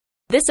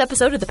This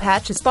episode of The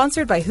Patch is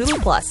sponsored by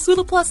Hulu Plus.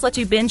 Hulu Plus lets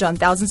you binge on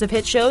thousands of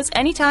hit shows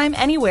anytime,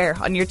 anywhere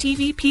on your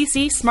TV,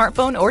 PC,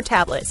 smartphone, or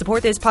tablet.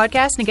 Support this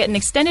podcast and get an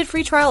extended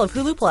free trial of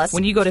Hulu Plus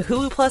when you go to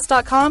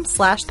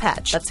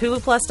huluplus.com/patch. That's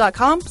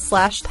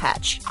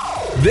huluplus.com/patch.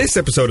 This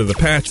episode of The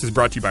Patch is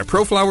brought to you by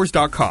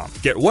ProFlowers.com.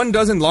 Get 1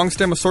 dozen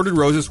long-stem assorted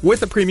roses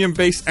with a premium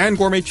vase and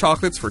gourmet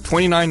chocolates for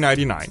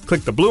 $29.99.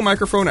 Click the blue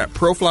microphone at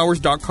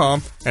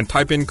ProFlowers.com and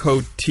type in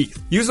code TEETH.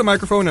 Use the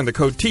microphone and the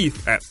code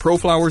TEETH at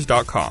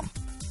ProFlowers.com.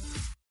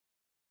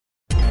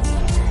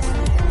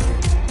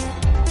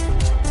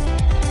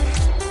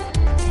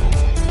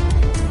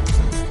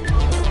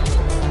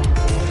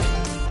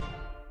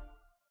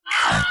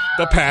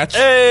 The Patch.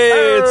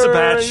 Hey, it's The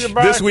Patch.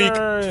 This week,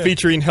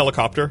 featuring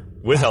Helicopter.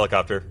 With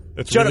Helicopter.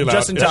 It's Shut really up, loud.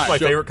 Justin That's Time. my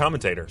favorite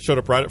commentator. Showed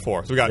up right at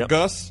 4. So we got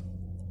Gus,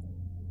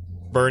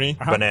 Bernie,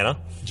 Banana.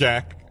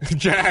 Jack,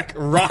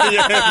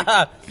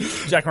 Ryan.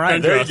 Jack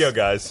Ryan. There Gus. you go,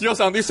 guys. You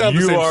sound the same.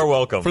 You are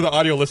welcome. For the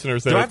audio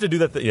listeners, Do I have to do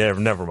that? Yeah,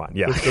 never mind.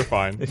 Yeah. they're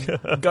fine.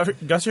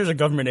 Gus here's a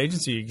government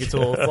agency. He gets a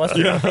little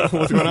flustered. Yeah,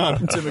 what's going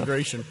on? It's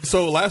immigration.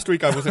 So last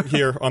week I wasn't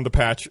here on the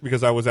Patch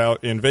because I was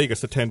out in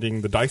Vegas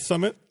attending the DICE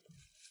Summit.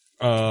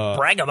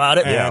 Brag about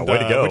it. Yeah, way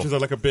to go. Which is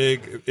like a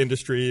big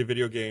industry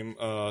video game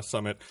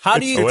summit. How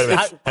do you? wait a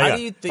minute. How Hang do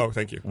on. you think? Oh,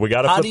 thank you. We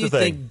got to How flip do you the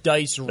thing. think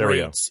DICE There we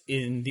go. rates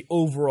in the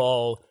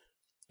overall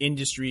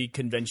industry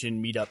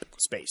convention meetup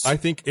space? I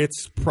think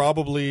it's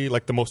probably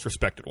like the most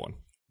respected one.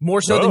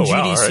 More so Oh, than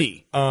wow,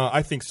 GDC.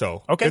 I think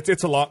so. Okay.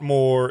 It's a lot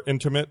more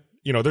intimate.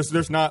 You know,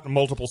 there's not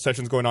multiple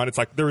sessions going on. It's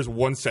like there is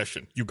one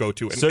session you go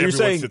to, and So you're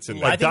everyone saying sits in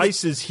like there.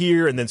 Dice is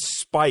here, and then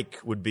Spike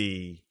would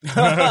be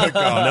God.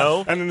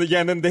 no. And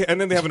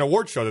then they have an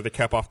award show that they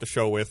cap off the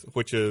show with,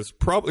 which is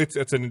probably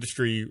it's an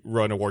industry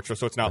run award show,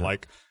 so it's not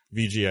like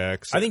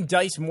VGX. I think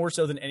DICE, more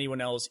so than anyone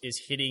else, is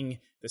hitting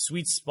the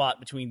sweet spot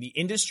between the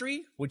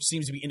industry, which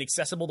seems to be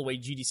inaccessible the way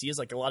GDC is.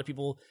 Like, a lot of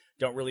people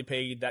don't really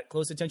pay that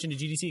close attention to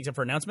GDC except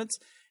for announcements.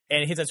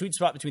 And it hits that sweet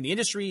spot between the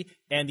industry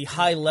and the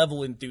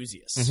high-level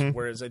enthusiasts.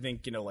 Whereas I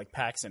think, like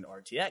PAX and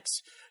RTX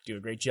do a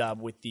great job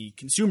with the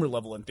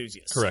consumer-level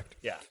enthusiasts. Correct.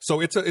 Yeah.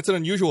 So it's an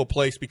unusual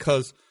place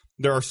because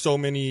there are so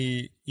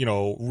many,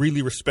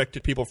 really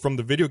respected people from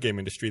the video game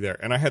industry there.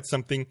 And I had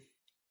something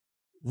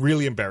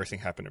really embarrassing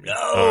happen to me.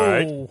 All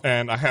right.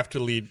 And I have to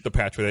lead the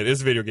Patch with it. It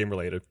is video game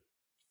related.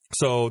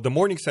 So the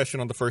morning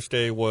session on the first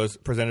day was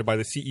presented by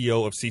the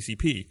CEO of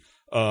CCP,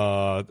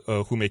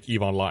 who make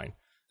EVE Online.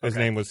 His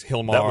name was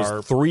Hilmar. That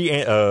was 3.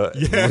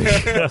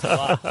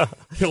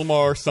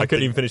 Hilmar something. I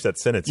couldn't even finish that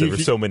sentence. There were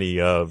so many.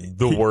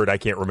 The word I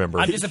can't remember.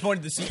 I'm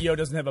disappointed the CEO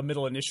doesn't have a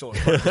middle initial. In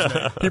front of his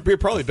name. He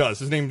probably does.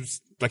 His name's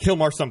like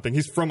Hilmar something.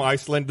 He's from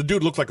Iceland. The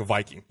dude looks like a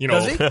Viking.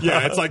 Does he?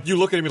 Yeah, it's like you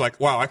look at him, you're like,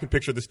 wow, I can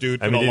picture this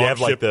dude. I in mean, a did he long have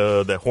like ship.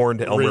 the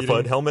horned Elmer Reading.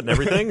 Fudd helmet and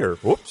everything? Or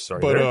whoops,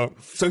 sorry. But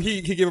so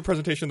he gave a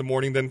presentation in the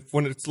morning. Then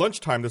when it's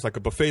lunchtime, there's like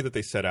a buffet that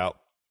they set out.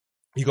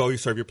 You go, you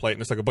serve your plate, and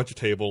there's like a bunch of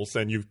tables,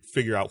 and you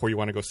figure out where you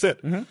want to go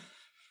sit. Mm-hmm.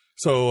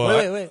 So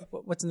Wait.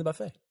 What's in the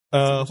buffet?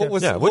 what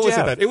was what'd what you was it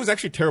have? that? It was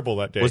actually terrible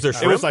that day. Was there It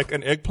was shrimp? like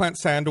an eggplant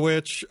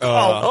sandwich,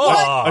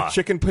 Oh. a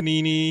chicken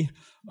panini.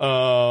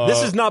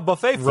 this is not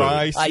buffet food.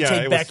 rice. I yeah,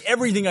 take it back was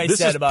everything I This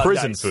said is about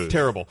prison DICE. food.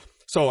 terrible.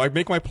 So I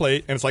make my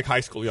plate, and it's like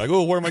high school. You're like,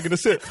 oh, where am I going to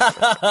sit?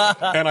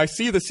 And I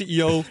see the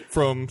CEO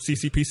from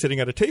CCP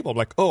sitting at a table. I'm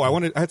like, oh,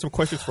 I had some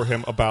questions for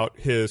him about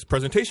his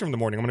presentation from the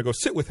morning. I'm going to go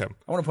sit with him.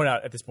 I want to point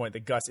out at this point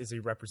that Gus is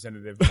a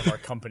representative of our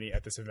company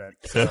at this event.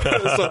 So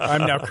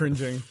I'm now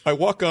cringing. I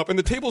walk up, and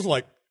the table's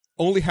like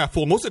only half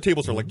full. Most of the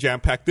tables are like jam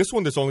packed. This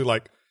one, there's only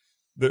like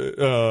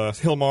the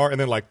Hilmar,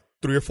 and then like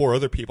 3 or 4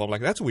 other people. I'm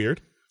like, that's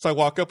weird. So I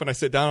walk up and I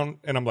sit down,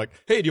 and I'm like,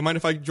 hey, do you mind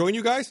if I join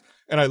you guys?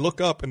 And I look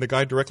up, and the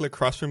guy directly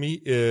across from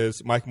me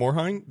is Mike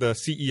Morhaime, the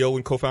CEO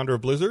and co-founder of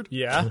Blizzard.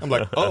 Yeah. I'm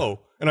like, oh.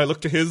 And I look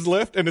to his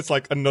left, and it's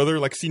like another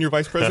like senior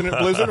vice president at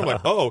Blizzard. I'm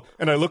like, oh.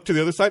 And I look to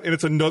the other side, and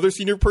it's another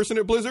senior person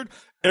at Blizzard.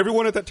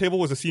 Everyone at that table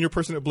was a senior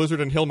person at Blizzard,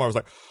 and Hilmar was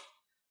like,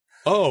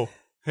 oh.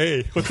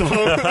 Hey, what's up?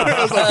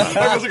 I was like,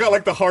 I must have got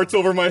like the hearts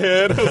over my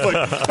head. I was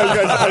like,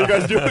 how you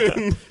guys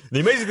doing? The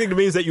amazing thing to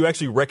me is that you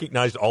actually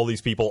recognized all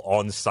these people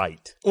on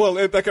site. Well,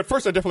 like at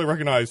first I definitely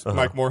recognized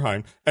Mike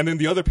Morhaime, and then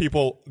the other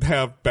people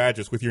have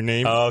badges with your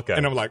name. Oh, okay.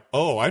 And I'm like,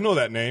 oh, I know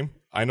that name.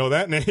 I know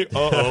that name.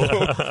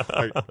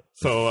 Uh-oh.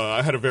 So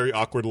I had a very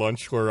awkward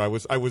lunch where I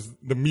was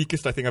the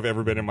meekest I think I've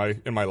ever been in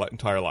my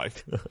entire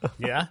life.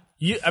 Yeah.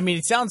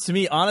 It sounds to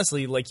me,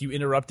 honestly, like you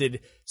interrupted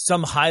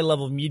some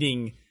high-level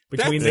meeting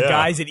between the Yeah.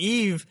 guys at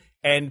EVE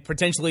and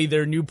potentially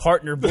their new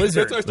partner,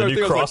 Blizzard. That's what I The started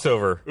new thinking. I was like,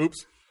 crossover.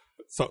 oops.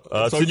 So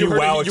It's so the you new heard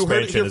WoW it- you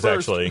heard it expansion here is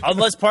first. actually.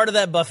 Unless part of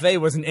that buffet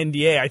was an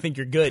NDA, I think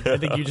you're good. I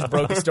think you just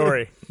broke the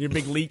story. You're a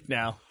big leak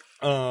now.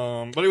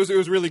 But it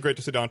was really great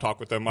to sit down and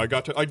talk with them. I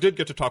did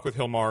get to talk with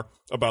Hilmar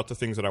about the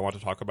things that I want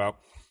to talk about.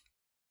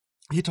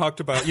 He talked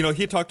about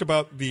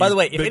the. By the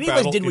way, if big any of us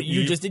battle did what in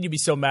you Eve. just did, you'd be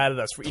so mad at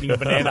us for eating a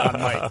banana on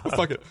mic.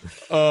 Fuck it.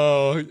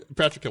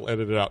 Patrick will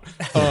edit it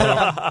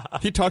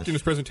out. He talked in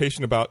his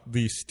presentation about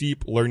the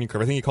steep learning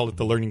curve. I think he called it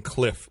the learning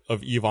cliff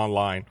of EVE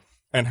Online,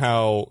 and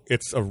how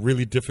it's a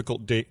really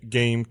difficult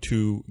game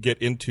to get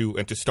into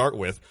and to start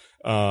with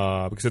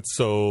because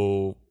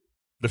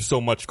there's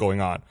so much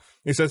going on.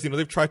 He says,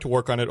 they've tried to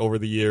work on it over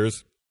the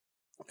years,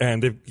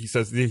 and he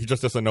says he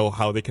just doesn't know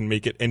how they can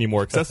make it any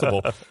more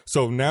accessible.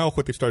 So now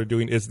what they've started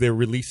doing is they're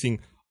releasing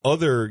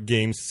other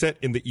games set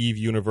in the EVE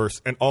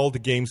universe, and all the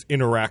games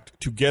interact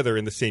together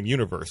in the same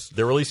universe.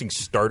 They're releasing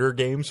starter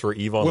games for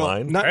EVE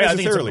Online? Not I think it's a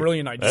necessarily.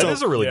 brilliant idea. That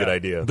is a really good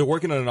idea. They're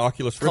working on an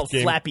Oculus Rift called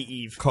game Flappy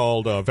Eve.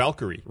 called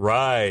Valkyrie.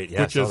 Right.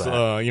 Yeah, Which is,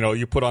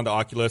 you put on the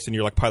Oculus and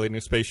you're like piloting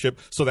a spaceship.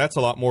 So that's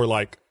a lot more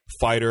like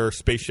fighter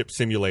spaceship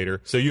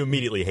simulator. So you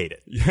immediately hate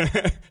it.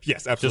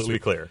 Yes, absolutely. Just to be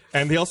clear.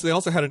 And they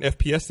also had an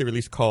FPS they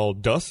released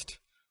called Dust,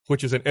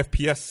 which is an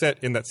FPS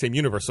set in that same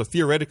universe. So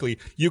theoretically,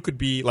 you could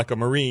be like a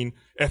Marine,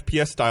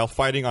 FPS style,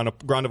 fighting on a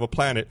ground of a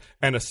planet,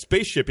 and a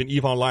spaceship in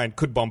EVE Online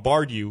could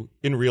bombard you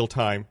in real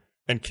time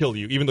and kill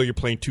you, even though you're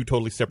playing two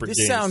totally separate This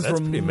games. sounds That's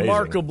pretty amazing.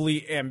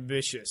 remarkably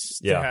ambitious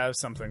to Yeah. have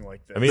something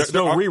like this. I mean, it's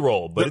no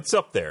reroll, but it's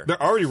up there.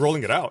 They're already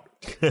rolling it out.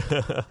 They're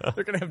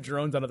going to have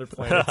drones on other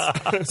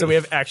planets. So we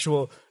have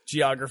actual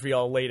geography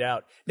all laid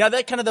out. Now,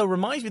 that kind of, though,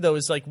 reminds me, though,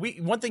 is like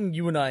one thing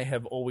you and I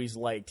have always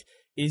liked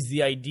is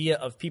the idea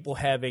of people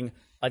having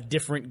a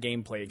different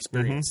gameplay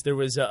experience. There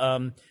was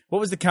what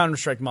was the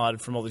Counter-Strike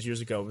mod from all those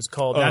years ago? It was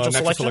called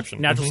Natural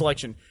Selection. Natural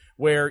Selection,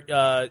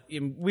 where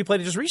we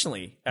played it just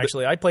recently.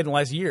 Actually, I played it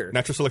last year.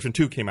 Natural Selection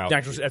 2 came out.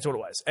 That's what it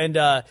was. And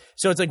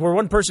so it's like where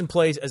one person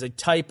plays as a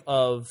type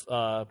of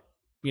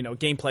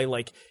gameplay.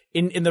 Like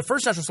in the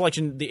first Natural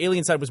Selection, the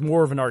alien side was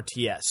more of an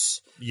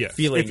RTS. Yes,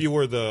 feeling. if you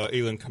were the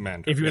alien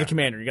commander. If you were the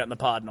commander, you got in the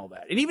pod and all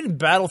that. And even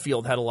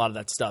Battlefield had a lot of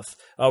that stuff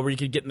where you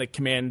could get in the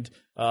command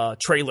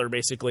trailer,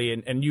 basically,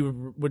 and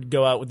you would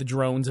go out with the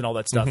drones and all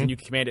that stuff, and you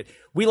could command it.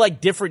 We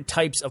like different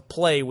types of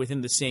play within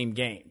the same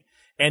game.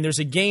 And there's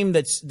a game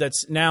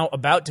that's now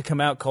about to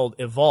come out called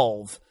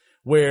Evolve,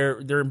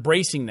 where they're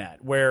embracing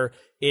that, where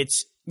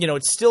it's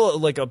still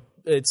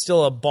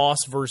a boss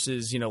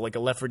versus, like a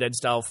Left 4 Dead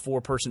style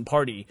 4-person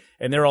party,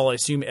 and they're all, I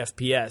assume,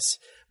 FPS.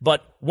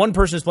 But one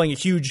person is playing a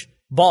huge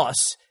boss,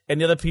 and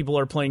the other people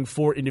are playing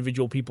 4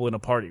 individual people in a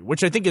party,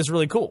 which I think is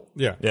really cool.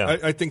 Yeah.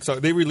 I think so.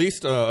 They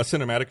released a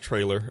cinematic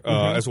trailer,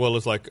 as well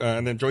as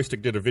and then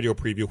Joystick did a video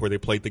preview where they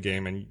played the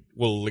game, and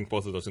we'll link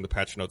both of those in the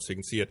patch notes so you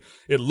can see it.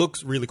 It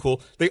looks really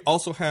cool. They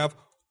also have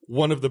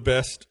one of the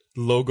best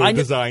logo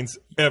designs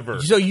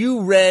ever. So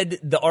you read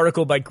the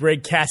article by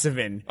Greg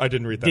Casavin. I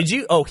didn't read that. Did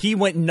you? Oh, he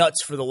went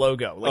nuts for the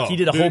logo. He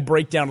did a whole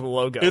breakdown of the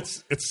logo.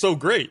 It's so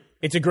great.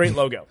 It's a great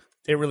logo.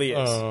 It really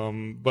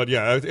is. But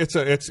yeah,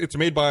 it's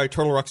made by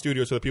Turtle Rock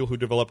Studios, so the people who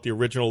developed the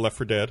original Left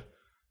 4 Dead,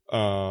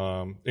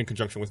 in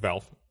conjunction with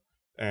Valve,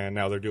 and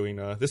now they're doing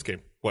this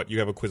game. What, you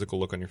have a quizzical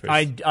look on your face?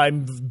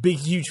 I'm a big,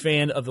 huge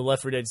fan of the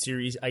Left 4 Dead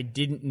series. I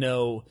didn't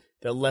know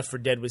that Left 4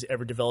 Dead was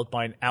ever developed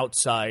by an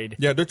outside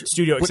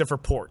studio, except for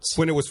ports.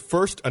 When it was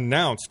first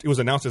announced, it was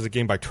announced as a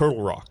game by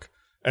Turtle Rock,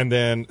 and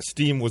then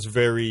Steam was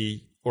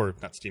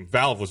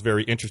Valve was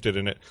very interested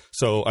in it.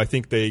 So I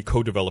think they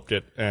co-developed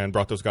it and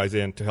brought those guys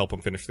in to help them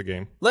finish the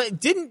game.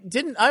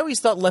 Didn't I always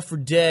thought Left 4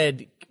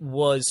 Dead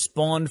was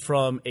spawned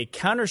from a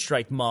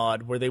Counter-Strike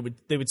mod where they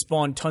would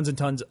spawn tons and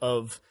tons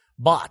of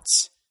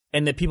bots,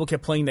 and that people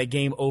kept playing that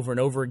game over and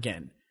over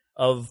again.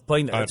 Of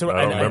playing that. I don't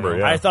remember.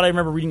 Yeah. I thought I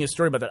remember reading a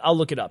story about that. I'll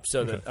look it up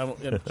so that I'm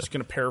just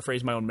going to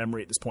paraphrase my own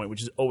memory at this point,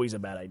 which is always a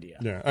bad idea.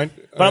 Yeah,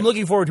 but I'm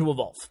looking forward to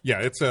Evolve.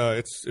 Yeah,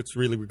 it's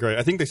really great.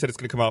 I think they said it's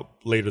going to come out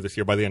later this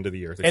year, by the end of the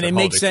year. And it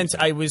makes sense.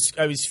 I was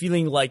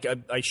feeling like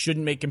I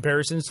shouldn't make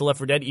comparisons to Left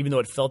 4 Dead, even though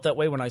it felt that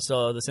way when I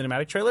saw the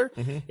cinematic trailer.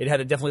 It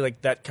had definitely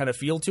like that kind of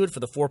feel to it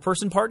for the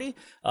 4-person party.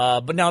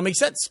 But now it makes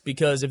sense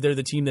because if they're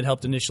the team that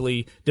helped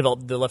initially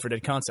develop the Left 4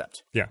 Dead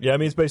concept. Yeah. I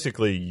mean, it's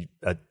basically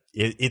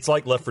it's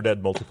like Left 4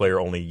 Dead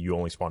multiplayer, only you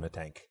only spawn a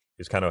tank.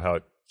 Is kind of how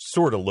it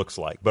sort of looks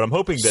like. But I'm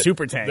hoping that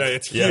Super tank.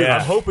 It's huge. Yeah,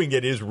 I'm hoping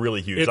it is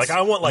really huge. It's I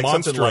want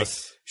monstrous. something like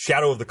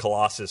Shadow of the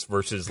Colossus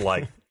versus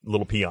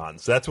little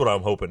peons. That's what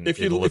I'm hoping. If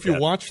you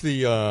watch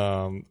the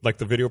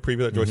the video preview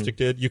that Joystick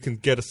did, you can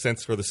get a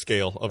sense for the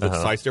scale of the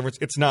size difference.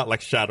 It's not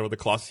like Shadow of the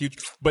Colossus huge,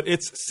 but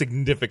it's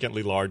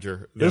significantly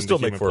larger than It'll still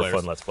the make human for players. a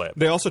fun Let's Play.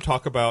 They also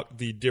talk about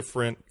the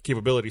different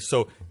capabilities.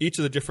 So each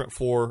of the different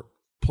 4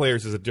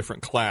 players is a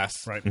different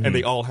class, right? And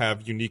they all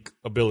have unique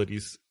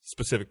abilities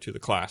specific to the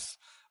class.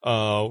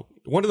 One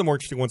of the more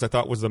interesting ones I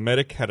thought was the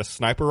medic had a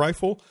sniper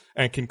rifle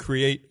and can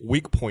create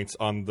weak points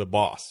on the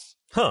boss.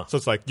 Huh. So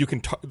it's like you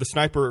can the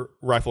sniper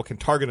rifle can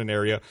target an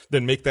area,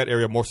 then make that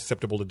area more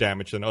susceptible to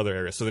damage than other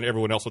areas. So then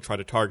everyone else will try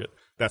to target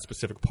that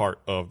specific part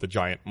of the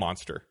giant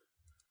monster.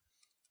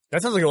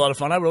 That sounds like a lot of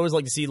fun. I would always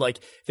like to see,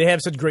 they have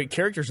such great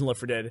characters in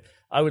Left 4 Dead.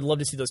 I would love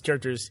to see those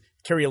characters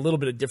carry a little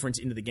bit of difference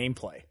into the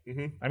gameplay.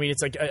 I mean,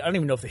 it's like, I don't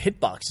even know if the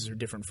hitboxes are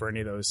different for any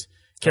of those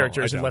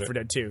characters in Left 4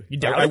 Dead 2. You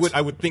doubt it? I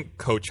would think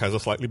Coach has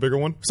a slightly bigger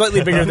one.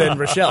 Slightly bigger than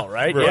Rochelle,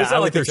 right? Well, Yeah, it's I not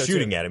would like they're think so,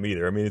 shooting too. at him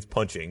either. I mean, it's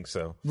punching,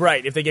 so.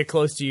 Right, if they get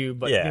close to you.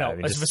 But, Yeah, I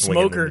mean, if just a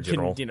swinging in smoker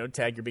general. can,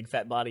 tag your big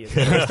fat body as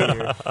opposed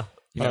to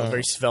your,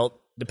 very svelte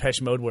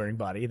Depeche Mode wearing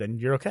body, then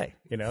you're okay.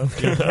 You know,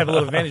 you have a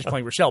little advantage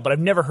playing Rochelle. But I've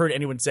never heard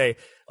anyone say,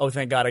 "Oh,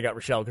 thank God I got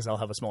Rochelle because I'll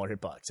have a smaller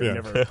hitbox." I've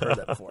never heard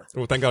that before.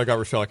 Well, thank God I got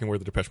Rochelle. I can wear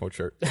the Depeche Mode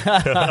shirt.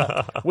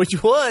 which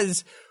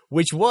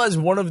was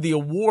one of the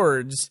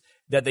awards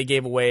that they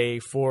gave away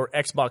for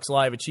Xbox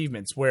Live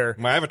achievements, where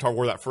My avatar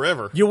wore that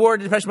forever. you wore a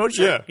Depeche Mode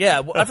shirt. Yeah. Yeah.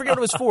 Well, I forget what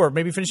it was for.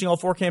 Maybe finishing all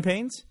 4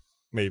 campaigns.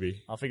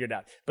 Maybe. I'll figure it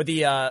out. But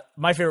the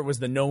my favorite was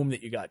the gnome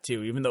that you got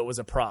too, even though it was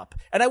a prop.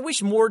 And I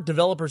wish more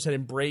developers had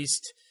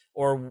embraced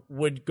or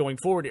would going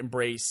forward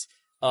embrace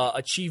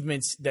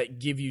achievements that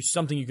give you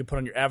something you can put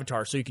on your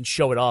avatar so you can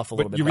show it off a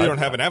little But bit. you really better.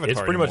 don't have an avatar It's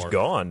pretty anymore. much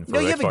gone for No,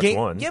 the you have Xbox a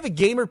One. you have a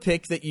gamer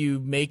pick that you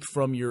make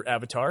from your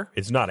avatar.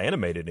 It's not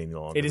animated any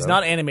longer. It is though.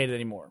 not animated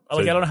anymore.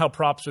 Like I don't know how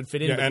props would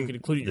fit in, Yeah, but you and could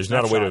include it in your There's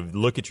not a way snapshot. to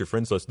look at your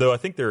friends list, though. I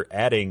think they're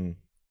adding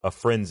a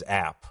friends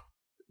app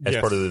as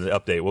Yes. part of the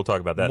update. We'll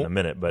talk about that in a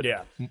minute, but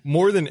Yeah.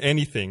 More than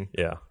anything,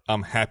 yeah.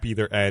 I'm happy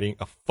they're adding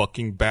a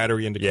fucking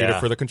battery indicator Yeah.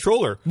 for the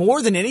controller.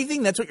 More than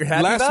anything, that's what you're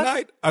happy Last about?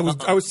 night, I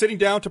was sitting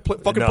down to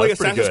fucking No, play it's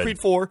pretty Assassin's good. Creed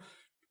 4.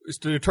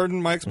 To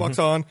turn my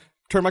Xbox on,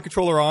 turn my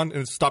controller on,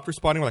 and it stopped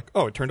responding. We're like,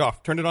 oh, it turned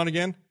off. Turned it on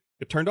again.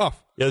 It turned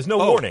off. Yeah, there's no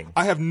Oh, warning.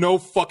 I have no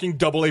fucking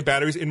AA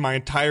batteries in my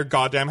entire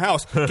goddamn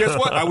house. Guess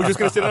what? I was just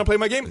going to sit down and play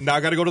my game. Now I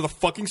got to go to the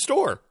fucking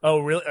store. Oh,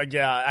 really?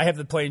 Yeah, I have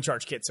the play and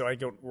charge kit, so I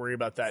don't worry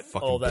about that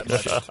all that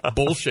much.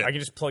 Bullshit. I can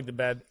just plug the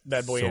bad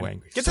boy So in.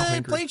 angry. Get So the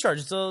angry. play and charge.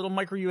 It's a little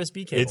micro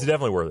USB cable. It's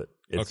definitely worth it.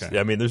 It's, Okay.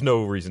 I mean, there's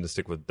no reason to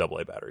stick with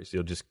AA batteries.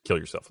 You'll just kill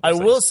yourself. with I those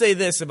will things. say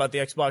this about the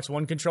Xbox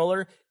One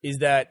controller is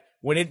that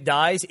when it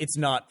dies, it's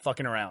not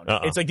fucking around.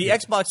 It's like the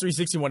Xbox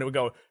 360 one. It would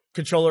go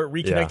controller,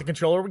 reconnect Yeah. the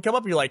controller would come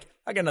up. And you're like,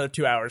 I got another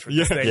 2 hours for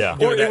this thing. yeah.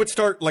 Doing Or that. it would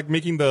start like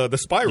making the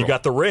spiral. You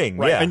got the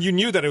ring. Yeah. And you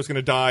knew that it was going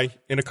to die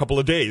in a couple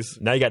of days.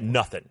 now you got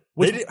nothing.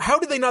 How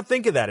did they not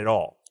think of that at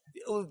all?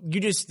 You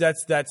just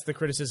that's the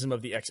criticism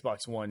of the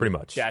Xbox One Pretty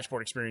much.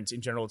 dashboard experience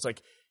in general. It's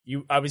like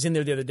I was in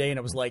there the other day and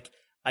I was like,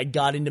 I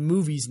got into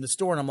movies in the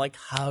store and I'm like,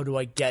 how do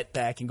I get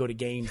back and go to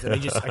games? And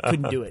I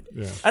couldn't do it.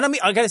 And I mean,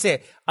 I gotta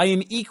say, I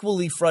am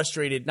equally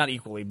frustrated, not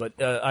equally, but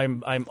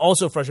I'm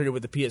also frustrated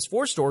with the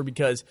PS4 store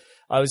because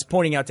I was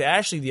pointing out to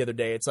Ashley the other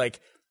day, it's like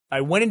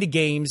I went into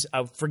games,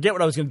 I forget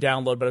what I was going to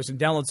download, but I was going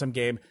to download some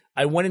game.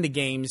 I went into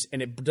games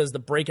and it does the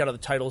breakout of the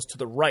titles to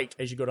the right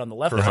as you go down the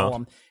left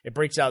column. It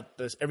breaks out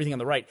everything on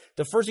the right.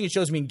 The first thing it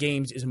shows me in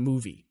games is a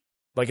movie.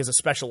 Like as a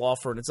special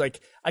offer, and it's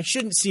like I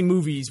shouldn't see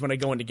movies when I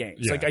go into games.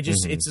 Yeah. Like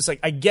it's just like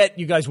I get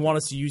you guys want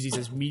us to use these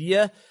as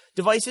media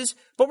devices,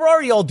 but we're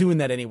already all doing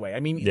that anyway. I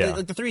mean,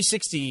 like the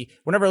 360.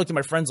 Whenever I looked at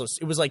my friends list,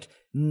 it was like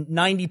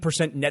 90%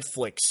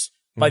 Netflix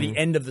by the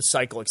end of the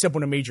cycle, except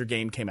when a major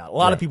game came out. A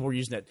lot of people were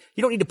using it.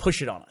 You don't need to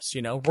push it on us.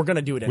 You know, we're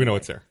gonna do it anyway. We know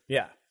it's there.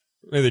 Yeah,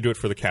 Maybe they do it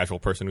for the casual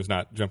person who's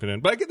not jumping in.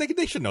 But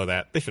they should know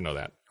that. They should know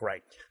that.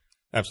 right.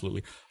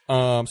 Absolutely.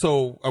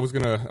 So I'm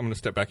gonna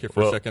step back here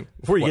for a second.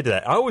 Before you get to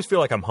that, I always feel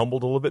like I'm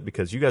humbled a little bit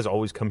because you guys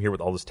always come here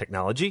with all this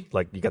technology.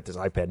 Like you got this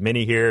iPad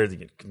Mini here,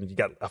 you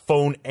got a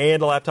phone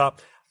and a laptop.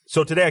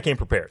 So today I came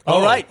prepared.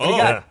 All right. What do you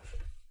got?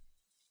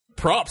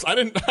 Props. I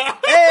didn't.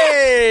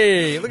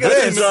 Hey, look at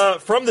This this.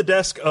 is from the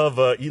desk of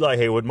Eli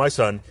Haywood, my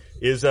son.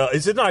 Is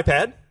it an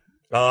iPad?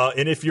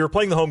 And if you're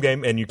playing the home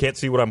game and you can't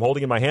see what I'm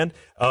holding in my hand,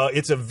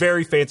 it's a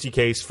very fancy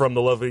case from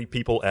the lovely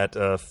people at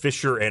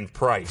Fisher and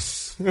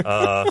Price,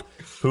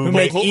 who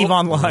make EVE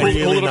Online.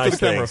 really Hold it up to nice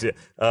the camera.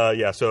 things.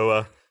 Yeah.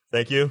 So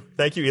thank you,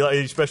 Eli.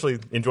 You especially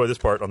enjoy this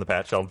part on the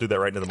patch. I'll do that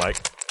right into the mic.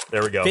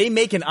 There we go. They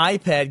make an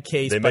iPad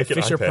case They by make an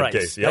Fisher iPad Price.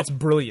 case, yep. That's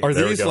brilliant. Are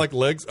There we these go. like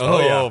legs? Oh,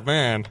 yeah.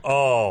 Man,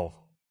 oh,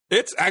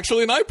 it's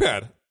actually an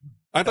iPad.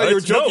 I thought you were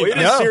it's- no, joking. it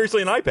is No.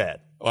 seriously an iPad.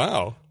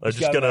 Wow. I'm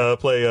just gonna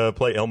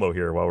play Elmo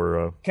here while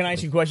we're. Can I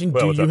ask you a question?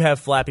 Well, Do what's you up? have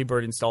Flappy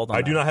Bird installed on I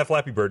that? do not have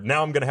Flappy Bird.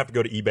 Now I'm going to have to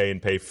go to eBay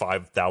and pay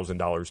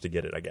 $5,000 to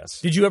get it, I guess.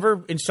 Did you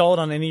ever install it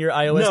on any of your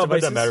iOS No, but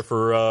it devices? doesn't matter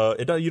for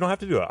you don't have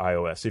to do it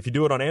iOS. If you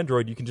do it on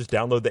Android, you can just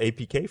download the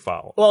APK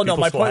file. Well, no,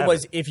 People my still point have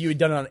was it. if you had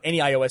done it on any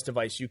iOS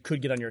device, you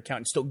could get on your account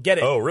and still get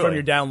it Oh, really? from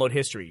your download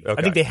history. I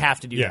Okay. think they have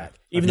to do Yeah. that.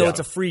 Even though Yeah. it's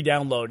a free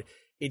download,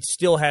 it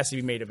still has to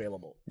be made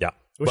available. Yeah.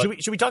 Well,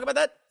 But- should we talk about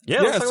that? yeah,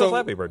 let's talk about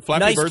Flappy Bird. Flappy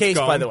Nice Bird's case,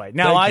 gone. by the way.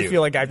 Now Thank I you.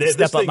 feel like I have to This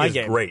step up thing my is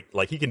game. great.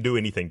 Like, he can do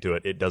anything to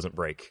it. It doesn't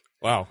break.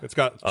 Wow. It's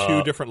got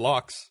two different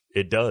locks.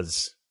 It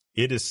does.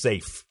 It is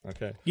safe.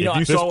 Okay. You know, if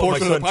you this saw what my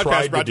portion of the son podcast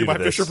tried to brought to do you by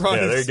to this. Fisher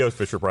Price. Yeah, there you go,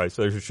 Fisher Price.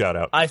 There's a shout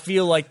out. I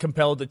feel like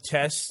compelled to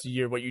test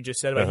what you just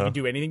said about you can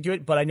do anything to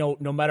it, but I know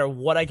no matter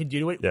what I could do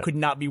to it, Yeah. could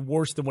not be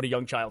worse than what a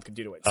young child could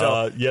do to it.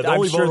 So The I'm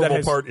only sure that vulnerable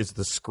has, part is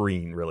the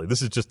screen, really.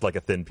 This is just like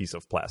a thin piece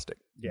of plastic.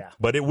 Yeah.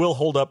 But it will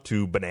hold up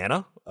to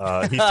banana.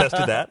 He's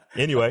tested that.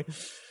 Anyway.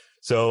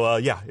 So,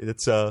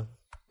 it's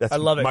that's I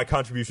love it. my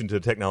contribution to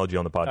technology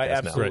on the podcast I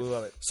absolutely now.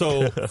 love it.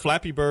 So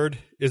Flappy Bird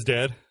is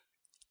dead.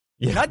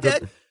 Yeah, Not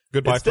dead.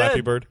 Goodbye, It's Flappy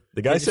dead. Bird.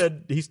 The guy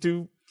said he's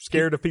too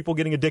scared of people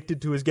getting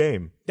addicted to his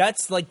game.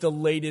 That's like the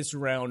latest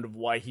round of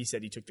why he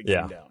said he took the game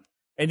Yeah. down.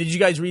 And did you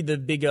guys read the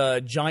big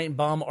Giant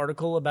Bomb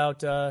article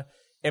about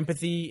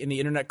empathy in the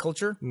internet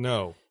culture?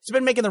 No. It's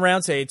been making the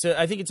rounds. I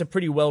think it's a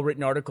pretty well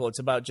written article. It's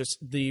about just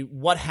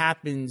what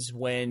happens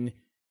when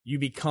you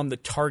become the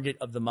target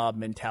of the mob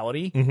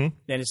mentality. And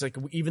it's like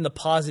even the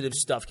positive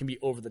stuff can be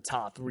over the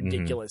top,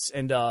 ridiculous.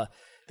 And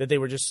that they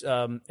were just,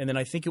 and then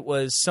I think it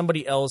was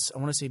somebody else, I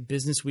want to say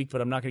Business Week, but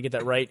I'm not going to get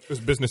that right. It was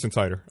Business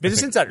Insider.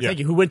 Business Insider, thank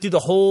you, who went through the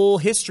whole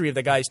history of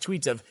the guy's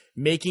tweets of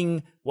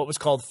making what was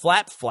called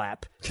Flap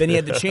Flap. Then he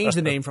had to change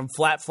the name from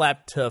Flap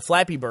Flap to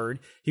Flappy Bird.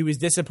 He was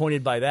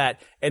disappointed by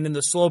that. And then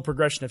the slow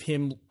progression of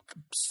him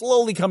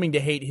slowly coming to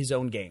hate his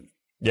own game.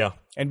 Yeah.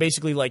 And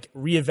basically like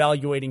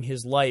reevaluating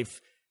his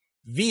life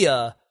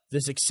via the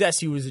success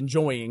he was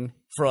enjoying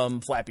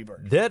from Flappy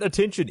Bird. That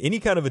attention, any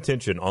kind of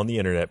attention on the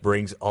internet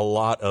brings a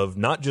lot of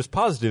not just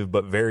positive,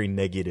 but very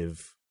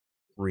negative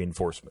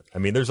reinforcement. I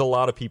mean, there's a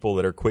lot of people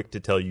that are quick to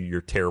tell you you're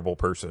a terrible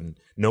person,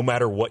 no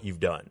matter what you've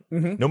done.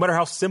 No matter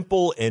how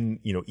simple and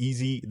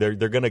easy, they're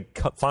going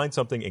to find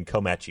something and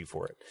come at you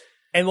for it.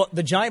 And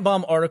the Giant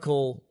Bomb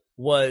article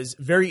was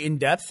very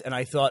in-depth, and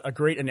I thought a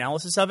great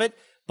analysis of it,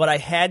 but I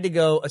had to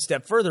go a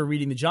step further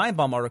reading the Giant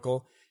Bomb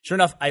article. Sure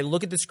enough, I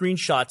look at the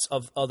screenshots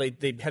of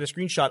they had a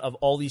screenshot of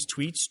all these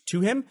tweets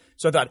to him.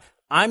 So I thought,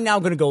 I'm now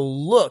going to go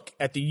look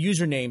at the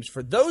usernames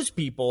for those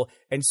people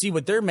and see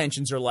what their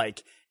mentions are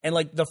like. And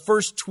like the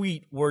first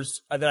tweet was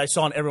that I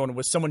saw on everyone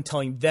was someone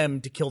telling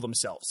them to kill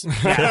themselves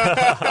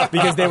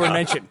because they were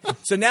mentioned.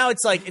 So now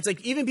it's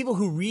like even people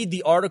who read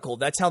the article,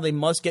 that's how they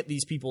must get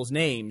these people's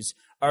names,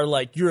 are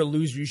like, you're a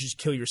loser, you should just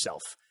kill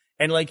yourself.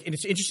 And like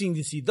it's interesting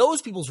to see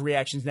those people's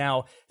reactions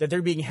now that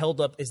they're being held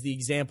up as the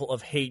example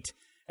of hate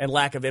and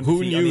lack of empathy.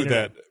 Who knew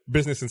that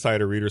Business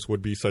Insider readers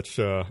would be such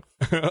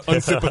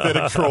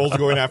unsympathetic trolls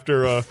going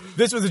after...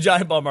 This was a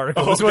Giant Bomb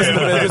article. This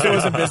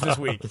wasn't Business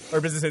Week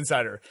or Business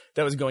Insider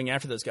that was going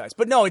after those guys.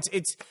 But no, it's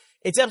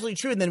absolutely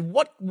true. And then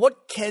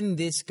what can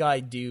this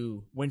guy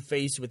do when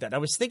faced with that? I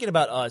was thinking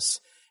about us,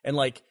 and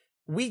like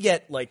we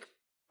get like,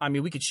 I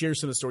mean, we could share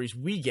some of the stories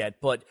we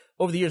get, but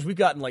over the years we've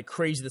gotten like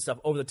crazy stuff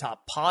over the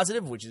top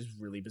positive, which is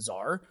really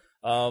bizarre.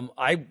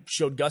 I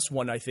showed Gus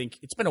one, I think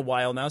it's been a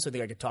while now, so I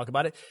think I could talk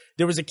about it.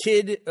 There was a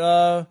kid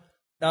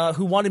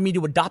who wanted me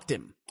to adopt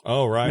him.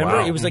 Oh, right. Remember?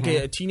 Wow. It was like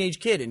a teenage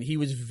kid, and he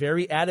was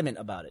very adamant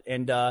about it.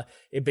 And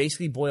it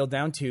basically boiled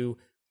down to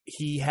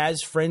he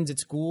has friends at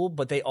school,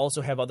 but they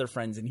also have other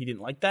friends, and he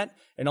didn't like that.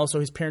 And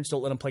also his parents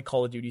don't let him play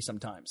Call of Duty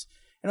sometimes.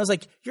 And I was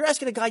like, you're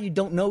asking a guy you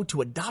don't know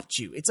to adopt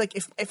you. It's like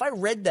if I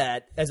read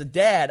that as a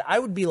dad,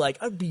 I'd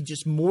be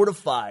just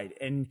mortified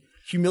and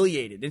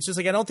humiliated. It's just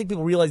like I don't think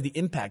people realize the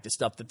impact of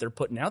stuff that they're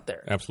putting out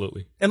there.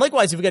 Absolutely. And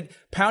likewise, if we get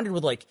pounded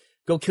with like,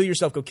 go kill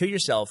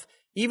yourself,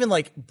 even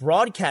like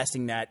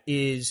broadcasting that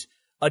is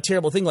a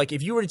terrible thing. Like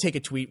if you were to take a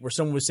tweet where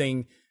someone was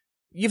saying,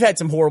 you've had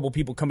some horrible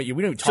people come at you.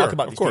 We don't even talk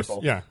about these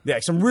people. Yeah.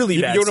 Some really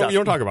bad stuff. You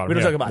don't talk about it. We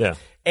don't talk about it.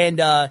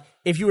 And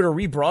if you were to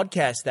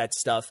rebroadcast that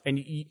stuff, and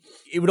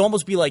it would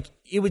almost be like,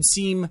 it would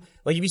seem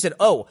like if you said,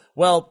 oh,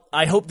 well,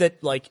 I hope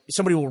that like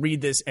somebody will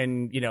read this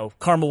and,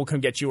 karma will come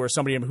get you, or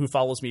somebody who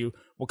follows me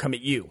will come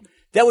at you.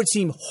 That would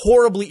seem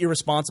horribly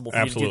irresponsible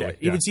for you to do that.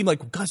 It would seem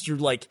like, Gus,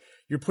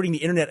 you're putting the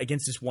internet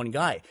against this one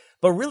guy.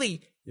 But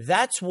really,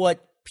 that's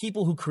what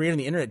people who create on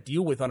the internet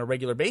deal with on a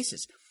regular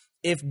basis.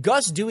 If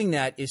Gus doing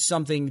that is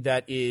something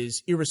that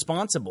is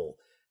irresponsible,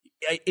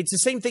 it's the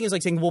same thing as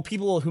like saying, well,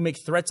 people who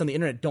make threats on the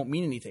internet don't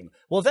mean anything.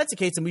 Well, if that's the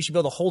case, then we should be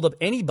able to hold up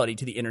anybody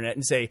to the internet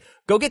and say,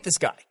 go get this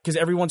guy, because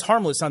everyone's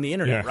harmless on the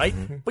internet, right?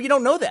 But you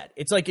don't know that.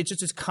 It's like, it's just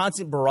this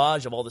constant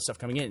barrage of all this stuff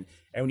coming in.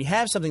 And when you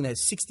have something that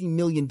has 60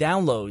 million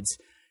downloads,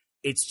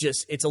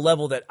 it's a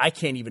level that I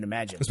can't even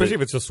imagine. Especially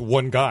if it's just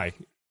one guy.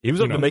 He was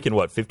up to making,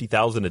 what,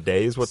 50,000 a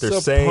day is what they're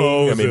saying?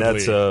 I mean,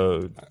 that's...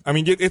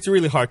 it's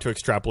really hard to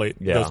extrapolate.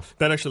 Yeah. Those.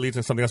 That actually leads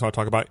into something else I want to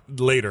talk about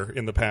later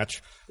in the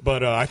patch.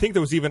 But I think there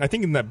was I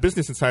think in that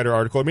Business Insider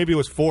article, or maybe it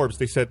was Forbes,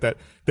 they said that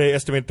they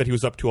estimate that he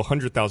was up to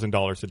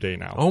 $100,000 a day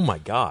now. Oh, my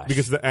gosh.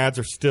 Because the ads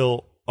are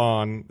still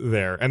on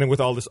there. And then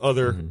with all this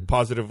other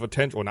positive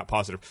attention, well, not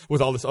positive,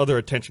 with all this other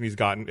attention he's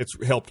gotten, it's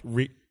helped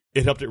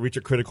it reach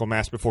a critical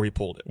mass before he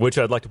pulled it. Which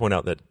I'd like to point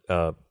out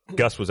that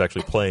Gus was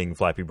actually playing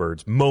Flappy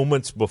Birds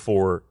moments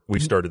before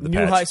we started the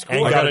patch. High score.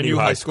 And got a new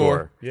high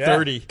score. Yeah.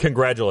 30.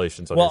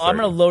 Congratulations on Well, your 30. I'm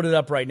going to load it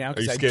up right now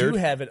because Are I you scared? do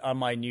have it on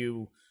my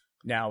new...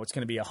 Now it's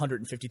going to be a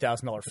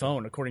 $150,000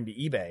 phone, according to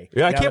eBay.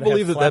 Yeah, I Now can't it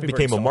believe has that Flappy Bird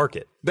became a installed.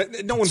 market.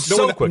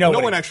 No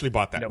one actually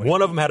bought that.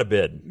 One of them had a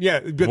bid. Yeah,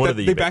 but One of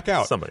the they eBay- back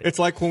out. Somebody. It's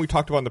like when we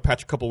talked about in the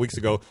patch a couple weeks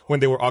ago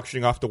when they were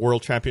auctioning off the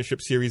World Championship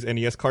Series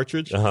NES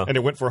cartridge, and it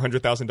went for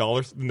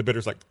 $100,000. And the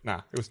bidder's like, "Nah,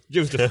 it was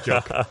just a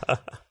joke."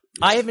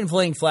 I have been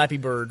playing Flappy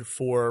Bird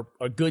for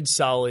a good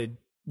solid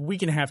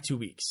week and a half, 2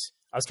 weeks.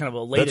 I was kind of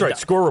a late. That's right.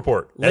 Score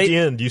report. At the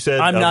end, you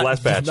said I'm not,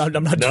 last batch. I'm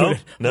not doing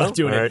it. No? I'm not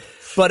doing All it. right.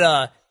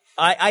 But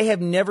I have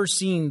never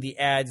seen the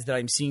ads that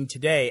I'm seeing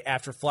today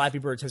after Flappy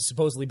Bird has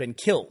supposedly been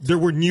killed. There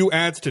were new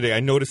ads today. I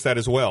noticed that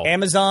as well.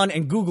 Amazon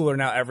and Google are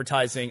now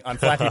advertising on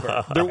Flappy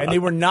Bird. And they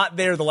were not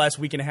there the last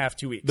week and a half,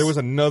 2 weeks. There was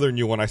another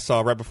new one I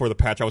saw right before the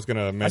patch. I was going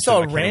to mention. I saw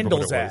a can't remember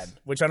what Randall's it was. ad,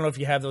 which I don't know if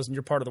you have those in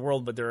your part of the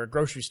world, but they're a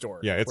grocery store.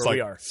 Yeah, it's where like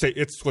we are.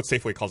 It's what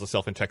Safeway calls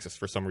itself in Texas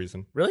for some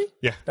reason. Really?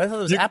 Yeah. I thought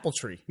it was Apple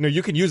Tree. No,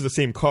 you can use the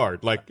same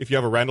card. Like if you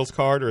have a Randall's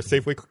card or a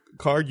Safeway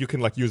card, you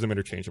can like use them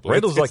interchangeably.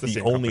 Randall's It's like the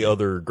same only company.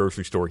 other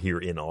grocery store here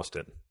in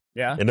Austin,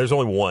 Yeah. and there's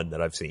only one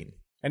that I've seen.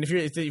 And if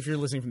you're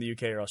listening from the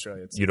UK or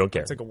Australia, it's, You don't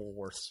care. It's like a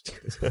Woolworths.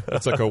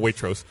 It's like a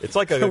Waitrose. It's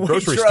like a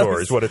grocery Waitrose. store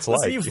is what it's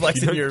Listen, like. You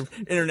flexing your I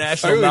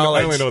international only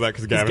knowledge. know that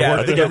because Gavin Gavin.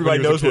 worked I think there everybody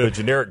when he was knows what a kid.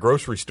 generic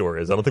grocery store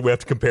is. I don't think we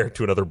have to compare it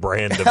to another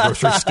brand of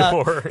grocery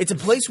store. It's a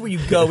place where you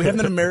go. We have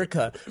them in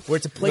America, where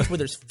it's a place where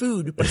there's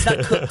food, but it's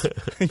not cooked.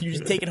 You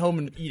just take it home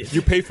and eat it.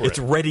 You pay for It's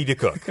it. ready to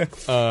cook.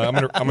 I'm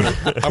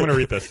gonna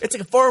read this. It's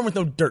like a farm with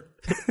no dirt,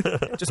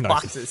 just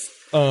boxes.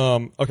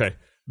 Okay.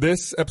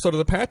 This episode of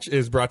The Patch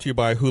is brought to you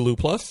by Hulu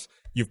Plus.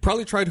 You've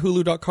probably tried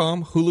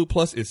Hulu.com. Hulu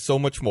Plus is so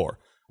much more.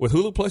 With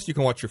Hulu Plus, you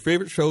can watch your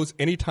favorite shows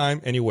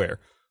anytime,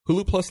 anywhere.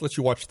 Hulu Plus lets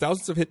you watch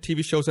thousands of hit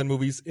TV shows and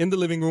movies in the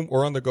living room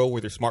or on the go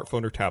with your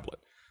smartphone or tablet.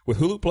 With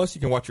Hulu Plus,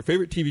 you can watch your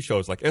favorite TV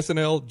shows like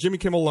SNL, Jimmy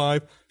Kimmel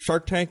Live,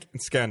 Shark Tank,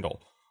 and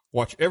Scandal.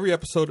 Watch every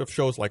episode of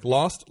shows like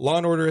Lost,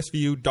 Law & Order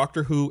SVU,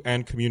 Doctor Who,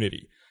 and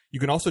Community. You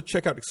can also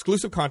check out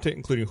exclusive content,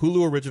 including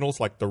Hulu originals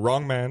like The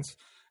Wrong Mans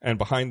and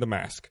Behind the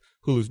Mask,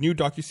 Hulu's new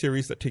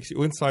docuseries that takes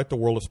you inside the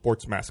world of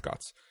sports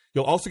mascots.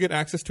 You'll also get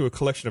access to a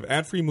collection of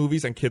ad-free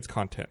movies and kids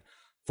content.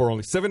 For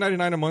only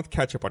 $7.99 a month,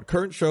 catch up on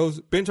current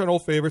shows, binge on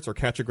old favorites, or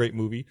catch a great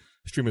movie.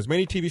 Stream as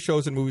many TV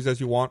shows and movies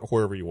as you want, or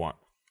wherever you want.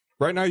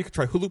 Right now, you can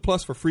try Hulu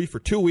Plus for free for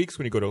 2 weeks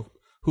when you go to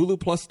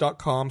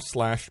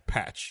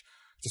huluplus.com/patch.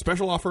 It's a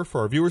special offer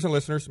for our viewers and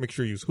listeners. Make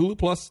sure you use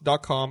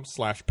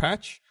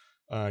huluplus.com/patch.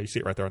 You see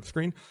it right there on the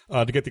screen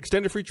to get the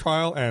extended free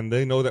trial, and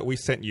they know that we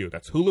sent you.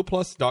 That's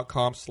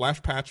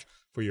huluplus.com/patch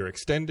for your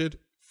extended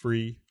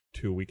free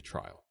 2-week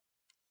trial.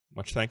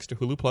 Much thanks to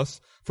Hulu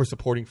Plus for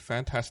supporting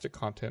fantastic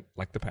content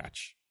like The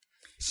Patch.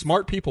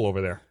 Smart people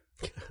over there.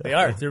 They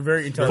are. They're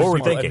very intelligent. Forward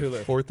people at thinking.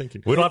 Hulu. Forward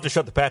thinking. We don't have to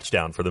shut the patch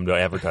down for them to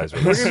advertise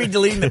with We're us. going to be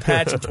deleting the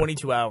patch in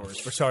 22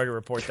 hours. We're sorry to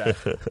report that.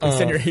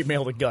 Send your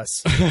email to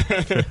Gus.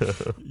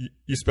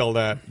 You spell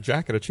that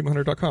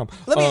jack@achievemhunter.com.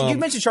 You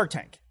mentioned Shark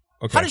Tank.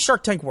 Okay. How does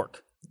Shark Tank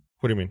work?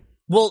 What do you mean?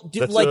 Well,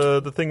 That's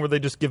the thing where they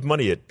just give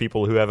money at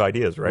people who have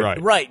ideas, right?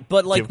 Right. right,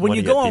 but like Give when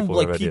you money go at on people who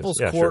like have ideas.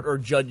 People's Yeah, Court sure. or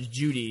Judge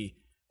Judy,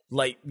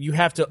 like you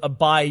have to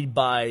abide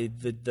by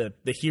the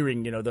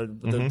hearing,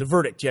 the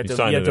verdict. You have You to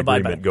signed you have an to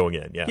abide by agreement it. going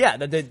in, yeah. Yeah,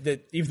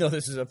 even though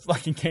this is a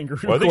fucking kangaroo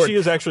Well, I think court she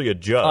is actually a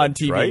judge on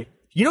TV, right?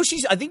 You know,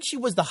 I think she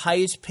was the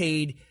highest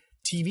paid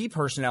TV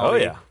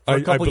personality. Oh, yeah. for a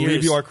I couple believe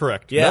years. you are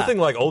correct. Yeah. Nothing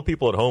like old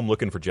people at home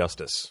looking for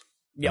justice.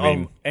 Yeah, I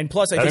mean, and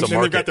plus, I that's think a And they've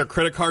market. got their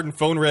credit card and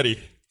phone ready.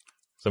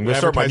 So I'm going to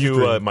start Advertise your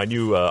dream. my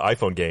new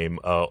iPhone game,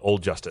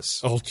 Old Justice.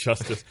 Old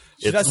Justice.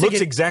 It That's looks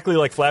thinking- exactly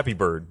like Flappy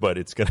Bird, but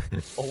it's gonna.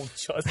 old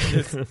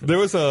Justice, There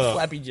was a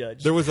Flappy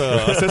Judge. There was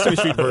a Sesame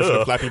Street version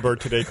of Flappy Bird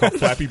today called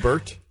Flappy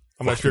Bert.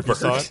 I'm not sure if you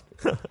saw it.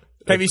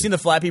 Have you seen the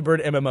Flappy Bird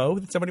MMO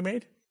that somebody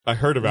made? I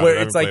heard about Where it.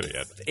 I it's haven't like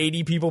played it yet.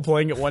 80 people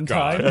playing at one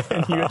time,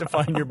 and you have to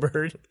find your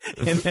bird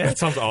in there. That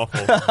sounds awful.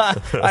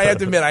 I have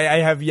to admit, I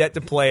have yet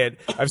to play it.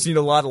 I've seen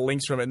a lot of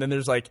links from it, and then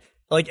there's like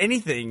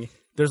anything.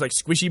 There's like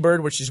Squishy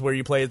Bird, which is where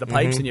you play the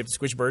pipes and you have to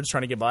squish birds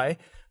trying to get by.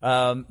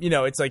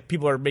 It's like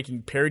people are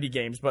making parody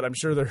games, but I'm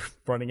sure they're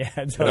running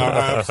ads on it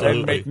absolutely.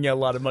 and making a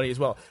lot of money as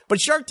well.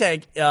 But Shark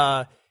Tank,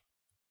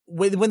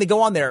 when they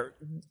go on there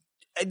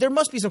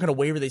must be some kind of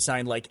waiver they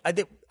signed. Like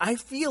I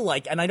feel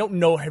like, and I don't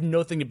know, I have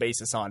nothing to base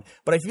this on,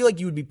 but I feel like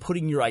you would be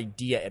putting your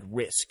idea at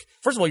risk.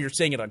 First of all, you're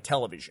saying it on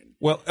television.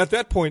 Well, at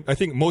that point, I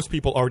think most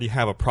people already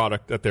have a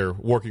product that they're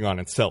working on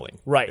and selling.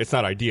 Right. It's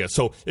not ideas.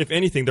 So, if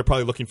anything, they're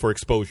probably looking for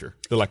exposure.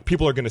 They're like,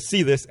 people are going to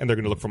see this and they're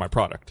going to look for my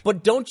product.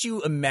 But don't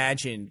you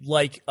imagine,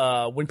 like,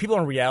 when people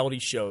on reality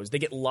shows, they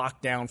get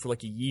locked down for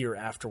like a year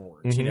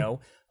afterwards, you know?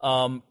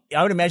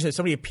 I would imagine that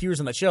somebody appears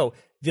on the show,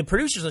 the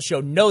producers of the show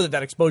know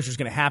that exposure is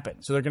going to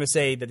happen. So they're going to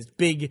say that it's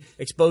big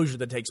exposure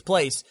that takes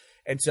place.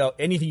 And so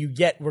anything you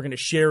get, we're going to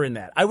share in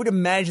that. I would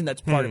imagine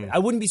that's part of it. I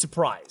wouldn't be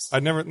surprised. I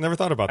never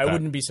thought about I that.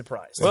 wouldn't be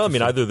surprised. Well, I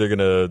mean,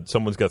 either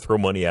someone's gonna throw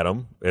money at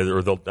them,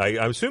 or they'll. I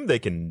assume they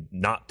can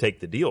not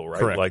take the deal,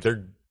 right? Correct. Like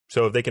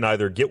so they can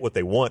either get what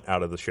they want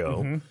out of the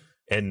show,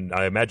 and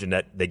I imagine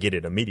that they get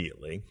it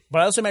immediately.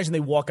 But I also imagine they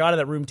walk out of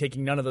that room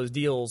taking none of those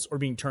deals or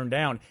being turned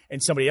down, and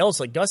somebody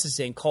else, like Gus is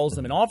saying, calls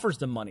them and offers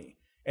them money,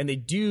 and they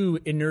do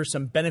inure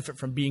some benefit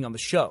from being on the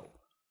show.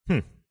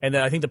 And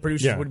then I think the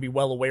producers would be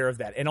well aware of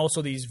that, and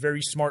also these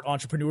very smart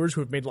entrepreneurs who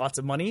have made lots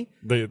of money.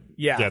 they're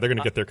going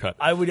to get their cut.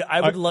 I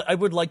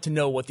would like to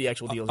know what the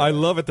actual deal is. I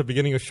love at the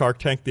beginning of Shark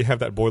Tank, they have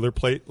that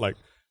boilerplate. Like,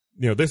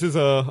 this is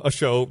a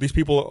show. These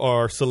people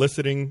are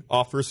soliciting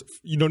offers.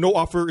 No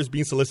offer is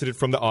being solicited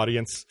from the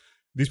audience.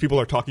 These people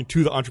are talking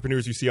to the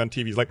entrepreneurs you see on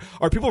TV. It's like,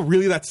 are people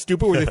really that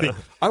stupid where they think,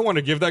 I want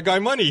to give that guy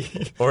money?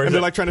 Or and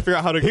they're like trying to figure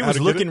out how to He how was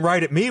to looking get it.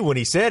 right at me when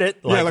he said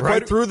it, like like,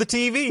 right through the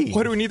TV.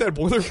 Why do we need that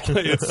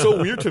boilerplate? It's so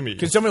weird to me.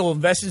 Because somebody will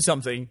invest in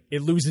something,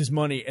 it loses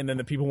money, and then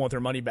the people want their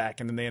money back,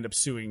 and then they end up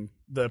suing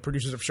the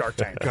producers of Shark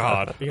Tank.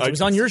 God. Because it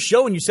was on your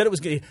show, and you said it was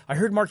good. I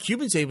heard Mark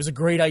Cuban say it was a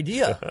great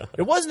idea.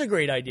 It wasn't a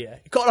great idea.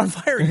 It caught on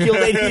fire and killed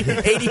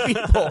 80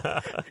 people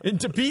in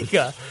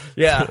Topeka.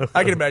 Yeah,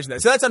 I can imagine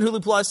that. So that's on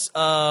Hulu Plus.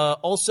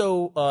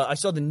 Also, I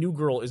saw The New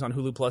Girl is on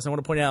Hulu Plus. I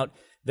want to point out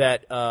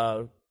that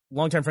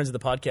longtime friends of the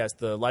podcast,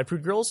 the Live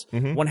Fruit Girls.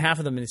 One half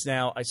of them is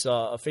now, I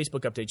saw a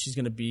Facebook update. She's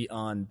going to be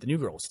on the New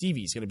Girl.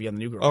 Stevie's going to be on the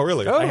New Girl. Oh,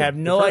 really? I have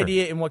no good for her.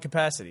 idea in what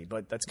capacity,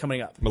 but that's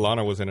coming up.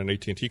 Milana was in an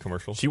AT&T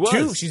commercial. She was.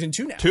 2. She's in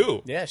 2 now.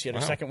 2? Yeah, she had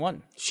her second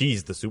one.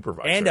 She's the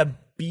supervisor. And a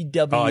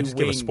BW Oh, I just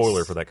gave a Wings.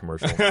 spoiler for that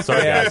commercial.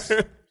 Sorry, guys.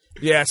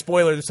 Yeah,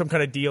 spoiler. There's some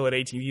kind of deal at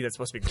AT&T that's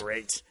supposed to be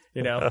great.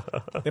 You know,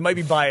 they might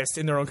be biased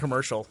in their own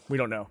commercial. We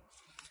don't know.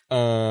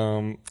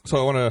 So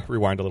I want to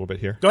rewind a little bit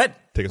here. Go ahead.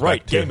 Take us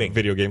Right, back to gaming.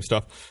 video game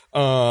stuff.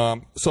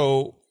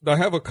 So I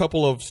have a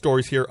couple of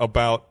stories here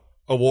about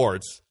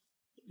awards.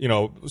 You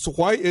know, so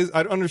I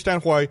don't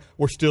understand why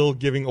we're still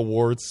giving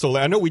awards so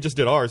late. I know we just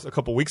did ours a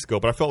couple weeks ago,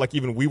 but I felt like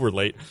even we were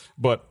late.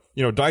 But,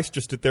 you know, DICE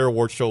just did their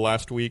award show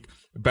last week.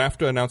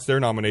 BAFTA announced their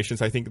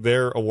nominations. I think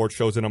their award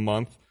show's in a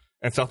month.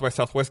 And South by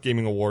Southwest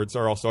Gaming Awards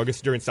are also, I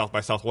guess, during South by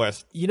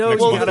Southwest. You know,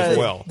 next well, month as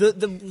well.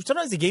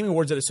 Sometimes the gaming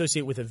awards that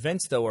associate with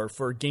events, though, are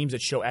for games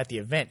that show at the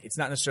event. It's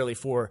not necessarily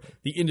for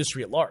the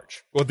industry at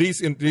large. Well,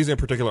 these in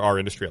particular are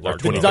industry at large.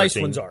 The 2013.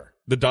 DICE ones are.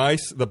 The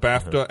DICE, the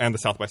BAFTA, and the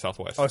South by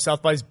Southwest. Oh,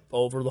 South by's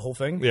over the whole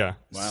thing? Yeah.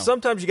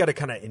 Sometimes you got to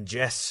kind of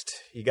ingest.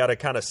 You got to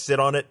kind of sit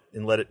on it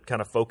and let it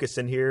kind of focus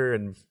in here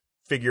and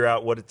figure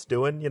out what it's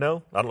doing, you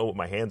know? I don't know what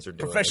my hands are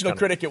doing. Professional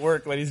critic at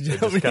work, ladies and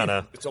gentlemen.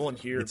 kinda- It's all in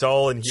here. It's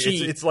all in here.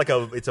 Cheat. It's like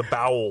it's a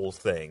bowel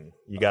thing.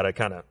 You got to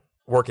kind of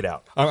work it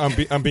out.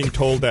 I'm being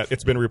told that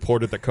it's been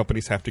reported that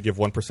companies have to give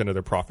 1% of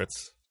their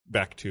profits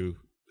back to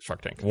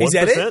Shark Tank. Is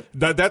that it?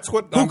 1%? That's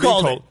what Who I'm being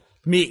called told. it?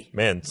 Me.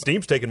 Man,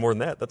 Steam's taking more than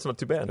that. That's not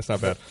too bad. That's not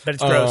bad. But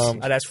it's gross.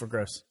 I'd ask for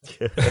gross.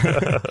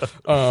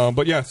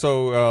 But yeah,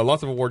 so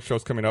lots of award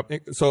shows coming up.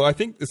 So I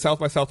think the South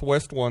by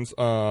Southwest ones,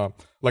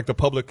 like the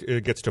public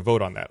gets to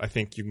vote on that. I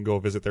think you can go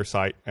visit their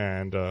site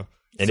and And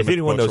if submit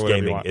anyone votes or knows whatever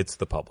you gaming, want. it's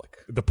the public.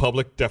 The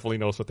public definitely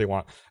knows what they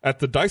want. At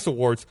the DICE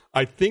Awards,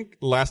 I think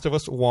Last of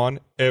Us won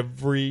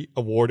every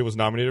award it was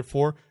nominated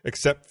for,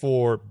 except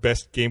for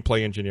Best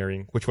Gameplay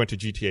Engineering, which went to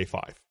GTA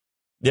 5.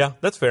 Yeah,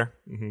 that's fair.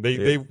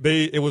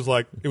 It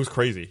was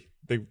crazy.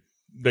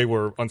 They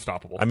were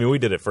unstoppable. I mean, we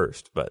did it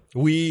first, but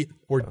We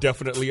were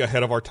definitely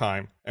ahead of our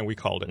time, and we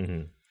called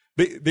it.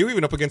 They were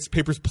even up against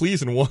Papers,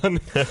 Please in one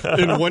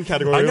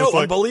category. I It know, was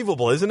like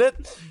unbelievable, isn't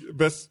it?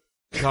 best.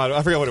 God,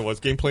 I forgot what it was.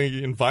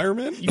 Gameplay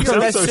environment. You feel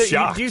sound so necessary-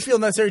 shocked. do you feel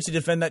necessary to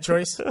defend that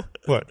choice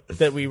What?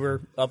 that we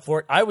were up for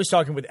it? I was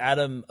talking with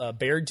Adam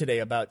Baird today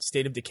about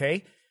State of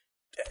Decay,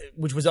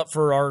 which was up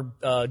for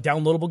our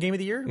downloadable game of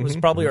the year. It was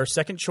probably our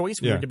second choice.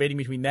 We Yeah. were debating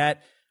between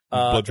that,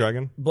 Blood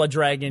Dragon.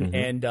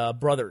 and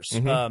Brothers.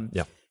 Yeah.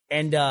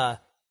 And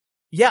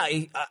yeah,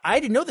 I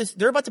didn't know this.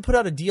 They're about to put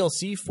out a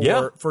DLC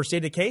for State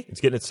of Decay.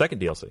 It's getting its second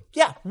DLC.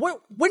 Yeah.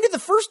 When did the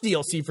first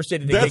DLC for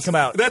State of Decay come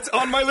out? That's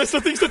on my list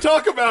of things to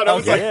talk about. I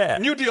was like, Yeah.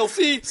 new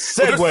DLC.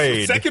 Segued. There's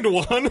a second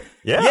one.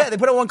 Yeah, they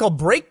put out one called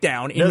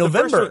Breakdown in No, the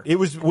first November.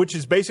 one, which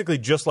is basically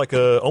just like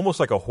almost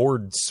like a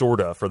horde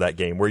sorta for that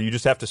game, where you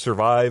just have to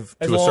survive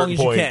As to a long certain as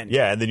you point. can.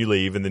 Yeah, and then you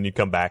leave, and then you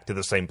come back to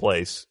the same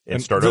place and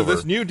start so over.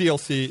 this new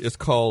DLC is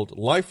called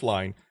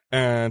Lifeline,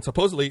 and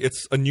supposedly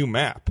it's a new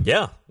map.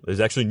 Yeah, there's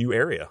actually a new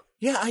area.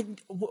 Yeah,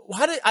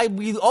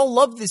 we all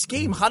love this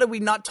game. How did we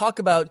not talk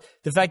about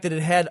the fact that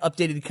it had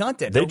updated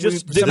content? They We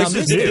just- somehow this is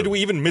missed new. it. Did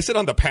we even miss it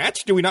on the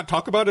patch? Did we not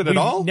talk about it at We've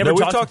all? never No,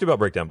 we've talked- talked about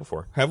Breakdown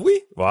before. Have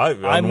we? Well,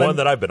 on the one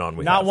that I've been on,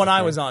 we Not have. when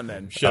I was on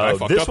then. Shit, I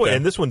fucked this up one, then.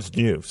 and this one's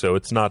new, so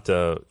it's not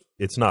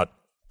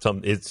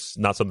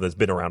something that's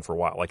been around for a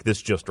while. Like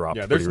this just dropped.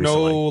 Yeah, there's pretty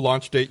recently. no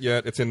launch date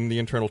yet. It's in the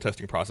internal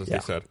testing process, Yeah.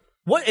 they said.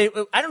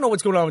 I don't know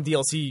what's going on with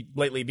DLC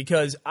lately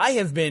because I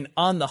have been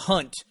on the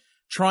hunt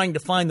trying to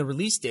find the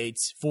release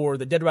dates for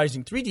the Dead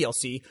Rising 3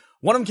 DLC.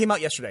 One of them came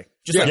out yesterday.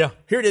 Just Yeah. like, Yeah.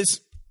 here it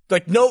is.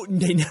 Like, no,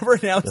 they never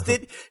announced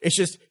it. It's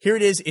just, here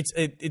it is. It's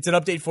an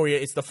update for you.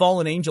 It's the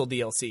Fallen Angel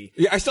DLC.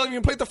 Yeah, I still haven't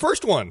even played the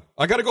first one.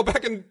 I got to go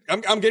back and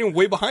I'm getting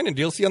way behind in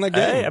DLC on that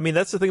game. Hey, I mean,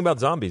 that's the thing about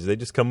zombies. They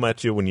just come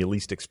at you when you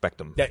least expect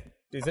them.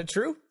 Is that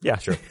true? Yeah,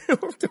 sure.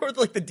 Or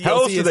like the DLC How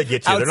else do is they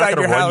get you? They're not outside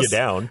gonna your run you house,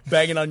 down.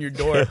 banging on your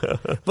door.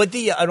 But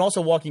and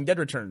also Walking Dead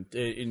returned.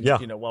 Yeah.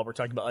 While we're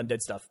talking about undead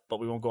stuff, but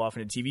we won't go off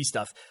into TV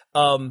stuff.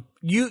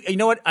 You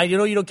know what? I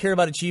know you don't care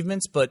about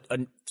achievements, but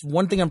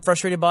one thing I'm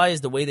frustrated by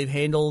is the way they've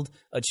handled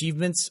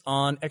achievements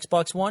on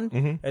Xbox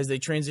One as they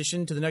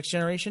transition to the next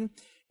generation.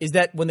 Is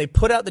that when they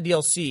put out the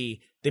DLC,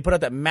 they put out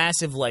that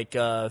massive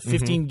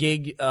 15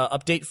 gig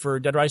update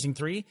for Dead Rising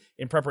 3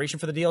 in preparation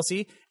for the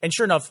DLC, and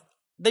sure enough,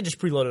 they just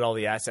preloaded all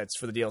the assets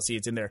for the DLC.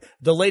 It's in there.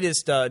 The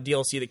latest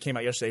DLC that came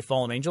out yesterday,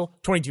 Fallen Angel,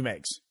 22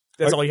 megs.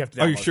 That's all you have to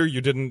download. Are you sure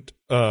you didn't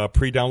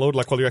pre-download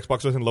like while your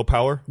Xbox was in low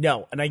power?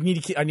 No, and I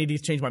need to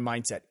change my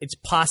mindset. It's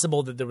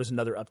possible that there was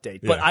another update,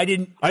 but Yeah. I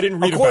didn't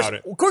read about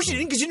it. Of course you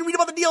didn't, because you didn't read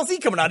about the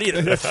DLC coming out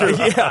either. That's true.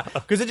 Yeah,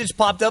 because it just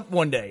popped up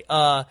one day.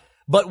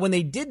 But when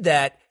they did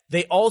that,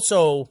 they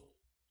also,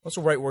 what's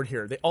the right word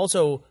here? They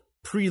also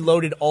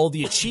preloaded all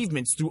the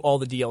achievements through all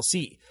the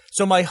DLC.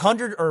 So my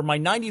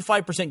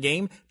 95%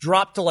 game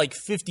dropped to like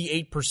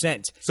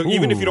 58%. So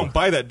even if you don't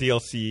buy that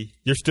DLC,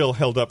 you're still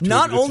held up to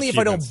Not its only if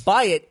I don't achievements.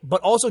 buy it,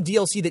 but also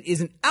DLC that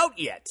isn't out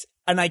yet.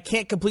 and I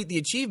can't complete the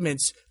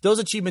achievements, those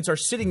achievements are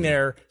sitting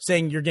there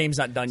saying your game's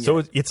not done yet.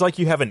 So it's like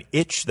you have an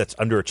itch that's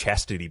under a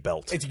chastity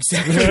belt. It's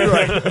exactly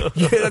right.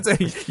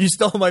 Yeah, you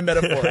stole my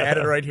metaphor. I had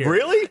it right here.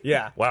 Really?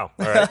 Yeah. Wow.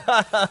 All right.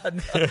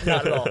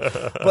 Not at all.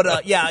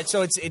 But yeah,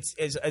 so it's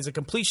as a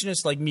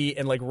completionist like me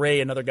and like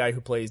Ray, another guy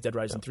who plays Dead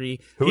Rising 3.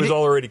 Who has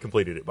already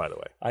completed it, by the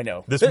way. I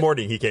know. This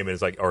morning he came in,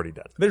 it's like already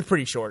done. They're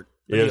pretty short.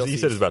 Yeah, he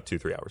said it's about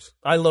 2-3 hours.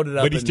 I loaded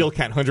up. But he still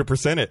can't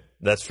 100% it.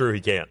 That's true,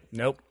 he can't.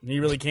 Nope, he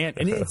really can't.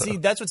 And see,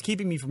 that's what's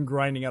keeping me from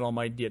grinding out all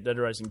my Dead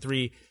Rising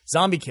 3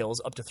 zombie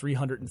kills up to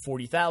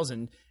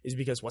 340,000 is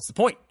because what's the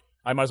point?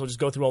 I might as well just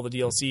go through all the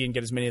DLC and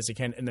get as many as I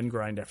can and then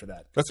grind after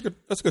that. That's a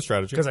good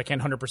strategy. Because I can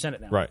 100%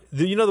 it now. Right.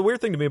 The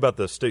weird thing to me about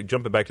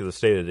jumping back to the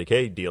State of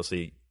Decay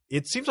DLC,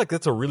 it seems like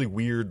that's a really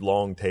weird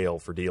long tail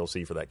for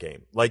DLC for that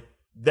game. Like,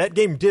 that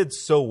game did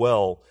so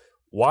well.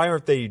 Why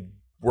aren't they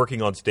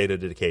working on State of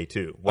Decay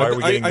 2? Why are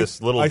we getting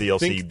this little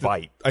DLC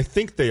bite? I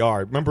think they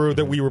are. Remember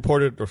that we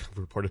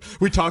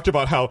we talked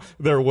about how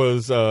there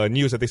was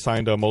news that they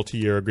signed a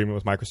multi-year agreement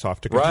with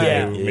Microsoft to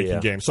continue making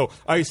games. So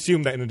I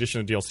assume that in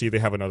addition to DLC, they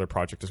have another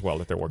project as well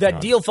that they're working on.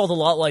 That deal felt a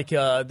lot like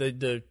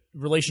the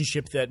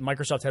relationship that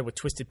Microsoft had with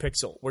Twisted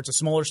Pixel, where it's a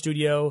smaller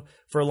studio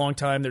for a long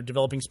time. They're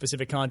developing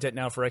specific content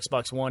now for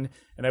Xbox One,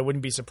 and I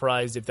wouldn't be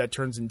surprised if that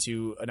turns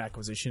into an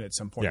acquisition at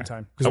some point in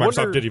time. Because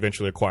Microsoft did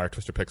eventually acquire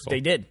Twisted Pixel. They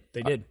did.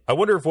 I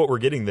wonder if what we're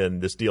getting then,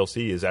 this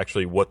DLC, is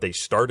actually what they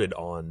started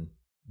on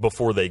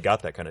before they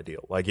got that kind of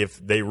deal. Like if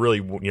they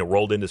really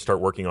rolled in to start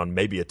working on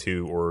maybe a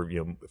 2 or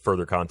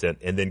further content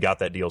and then got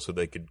that deal so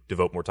they could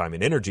devote more time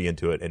and energy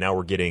into it, and now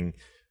we're getting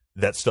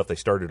that stuff they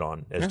started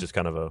on as just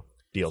kind of a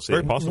DLC.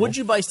 Very possible. Would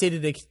you buy State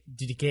of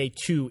Decay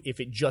 2 if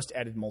it just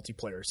added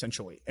multiplayer,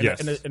 essentially?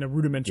 And a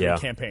rudimentary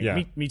campaign?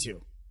 Yeah. Me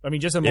too. I mean,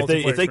 just a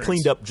multiplayer If they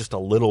cleaned up just a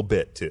little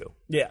bit, too.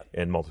 Yeah.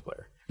 And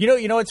multiplayer.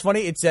 You know what's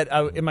funny? It's that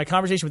in my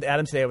conversation with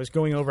Adam today, I was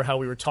going over how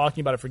we were talking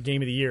about it for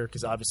Game of the Year,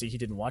 because obviously he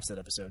didn't watch that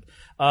episode.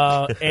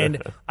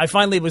 And I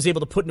finally was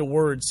able to put into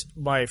words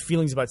my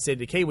feelings about State of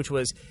Decay, which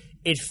was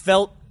it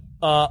felt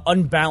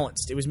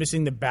unbalanced. It was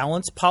missing the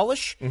balance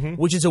polish,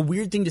 which is a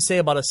weird thing to say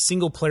about a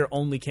single-player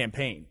only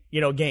campaign.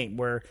 Game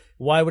where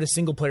why would a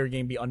single-player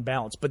game be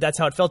unbalanced? But that's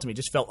how it felt to me. It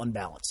just felt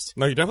unbalanced.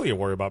 No, you definitely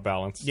worry about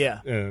balance. Yeah.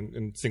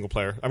 In single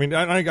player. I mean,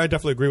 I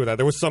definitely agree with that.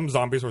 There was some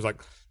zombies where it was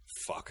like,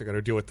 fuck, I got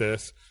to deal with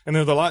this. And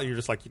there's a lot you're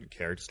just like, you don't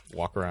care, just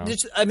walk around.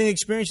 The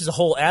experience as a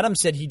whole. Adam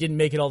said he didn't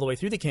make it all the way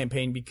through the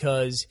campaign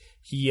because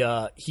he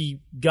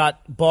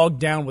got bogged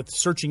down with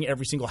searching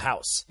every single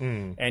house,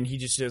 and he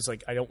just was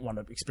like, I don't want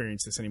to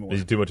experience this anymore. Is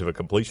he too much of a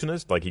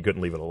completionist? Like he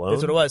couldn't leave it alone?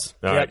 That's what it was.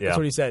 Right, That's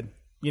what he said.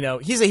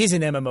 He's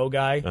an MMO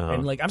guy,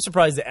 and like I'm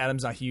surprised that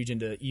Adam's not huge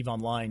into EVE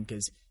Online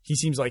because he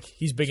seems like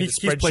he's big into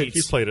spreadsheets.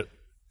 He's played it.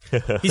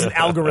 He's an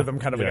algorithm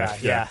kind of a guy.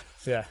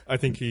 Yeah. I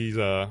think he's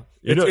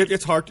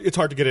it's hard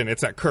to get in.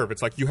 It's that curve.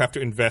 It's like you have to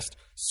invest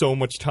so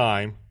much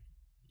time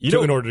in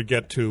order to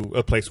get to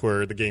a place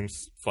where the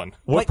game's fun.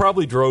 What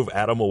probably drove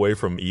Adam away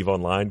from EVE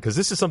Online, because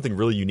this is something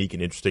really unique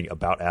and interesting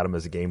about Adam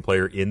as a game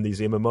player in these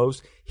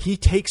MMOs, he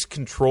takes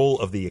control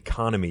of the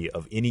economy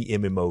of any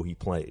MMO he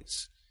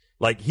plays.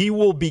 Like he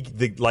will be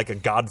like a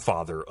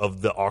godfather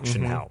of the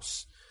auction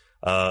house.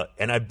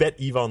 And I bet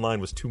EVE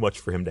Online was too much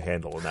for him to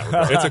handle in that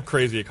regard. It's a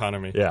crazy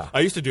economy. Yeah. I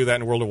used to do that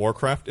in World of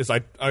Warcraft.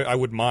 I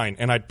would mine,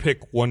 and I'd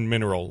pick one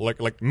mineral, like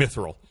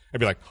mithril.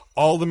 I'd be like,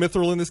 all the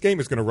mithril in this game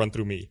is going to run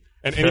through me.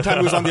 And anytime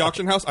it was on the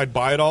auction house, I'd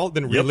buy it all,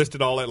 then relist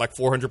it all at like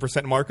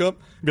 400% markup.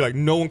 Be like,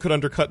 no one could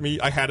undercut me.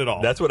 I had it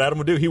all. That's what Adam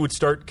would do. He would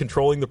start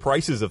controlling the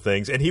prices of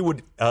things, and he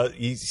would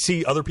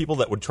see other people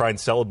that would try and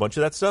sell a bunch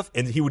of that stuff,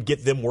 and he would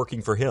get them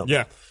working for him.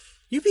 Yeah.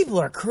 You people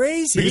are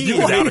crazy.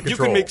 You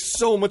can make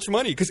so much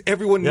money because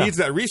everyone needs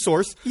that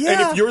resource. Yeah.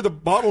 And if you're the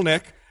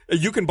bottleneck,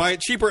 you can buy it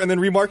cheaper and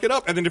then remark it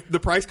up. And then if the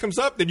price comes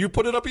up, then you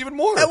put it up even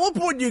more. At what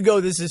point do you go,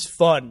 this is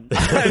fun?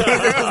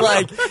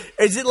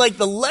 Is it like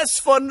the less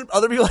fun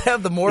other people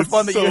have, the more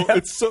fun that you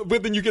have?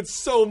 But then you get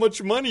so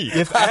much money.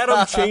 If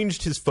Adam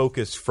changed his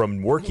focus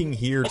from working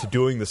here to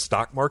doing the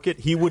stock market,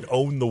 he would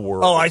own the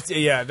world. Oh,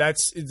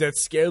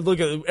 that's scary.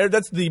 Look at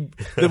that's the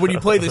when you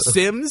play The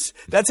Sims.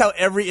 That's how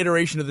every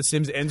iteration of The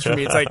Sims ends for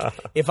me. It's like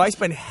if I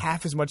spend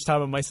half as much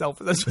time on myself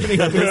as I'm spending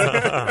on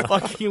this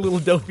fucking little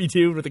dopey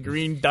dude with a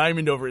green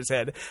diamond over his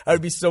head, I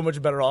would be so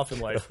much better off in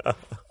life.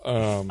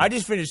 I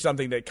just finished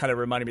something that kind of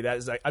reminded me of that.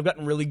 Is like I've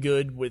gotten really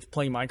good with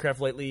playing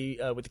Minecraft lately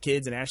with the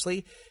kids and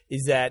Ashley.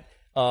 Is that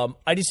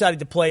I decided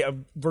to play a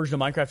version of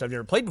Minecraft I've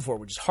never played before,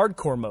 which is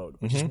hardcore mode,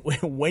 which is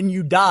when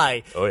you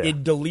die,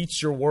 it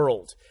deletes your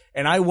world.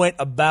 And I went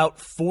about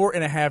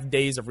 4.5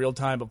 days of real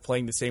time of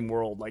playing the same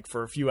world, like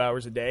for a few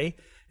hours a day,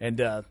 and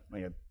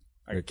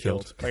I got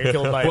killed. I got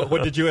killed by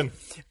what did you in?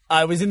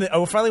 I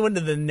finally went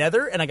to the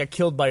Nether, and I got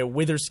killed by a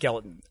Wither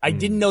skeleton. I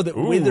didn't know that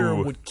Wither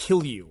would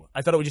kill you.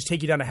 I thought it would just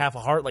take you down to half a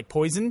heart like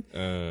poison.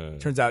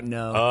 Turns out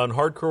no. On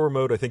hardcore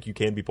mode, I think you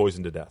can be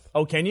poisoned to death.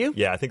 Oh, can you?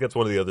 Yeah, I think that's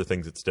one of the other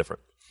things that's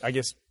different. I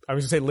guess I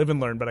was going to say live and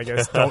learn, but I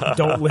guess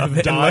don't live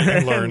and Die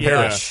and learn.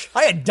 Yeah.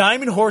 I had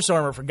diamond horse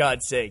armor, for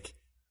God's sake.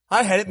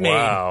 I had it made.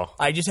 Wow.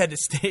 I just had to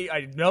stay.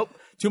 Nope.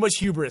 Too much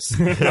hubris.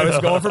 I was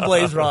going for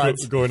blaze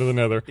rods. Going to the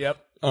nether. Yep.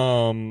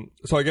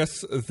 So I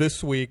guess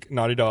this week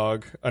Naughty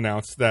Dog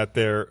announced that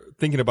they're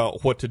thinking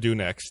about what to do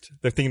next.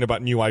 They're thinking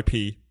about new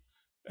IP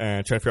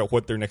and trying to figure out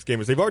what their next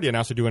game is. They've already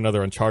announced to do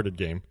another Uncharted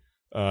game.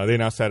 They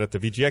announced that at the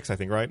VGX, I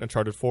think, right?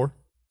 Uncharted 4.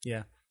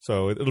 Yeah.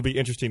 So it'll be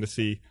interesting to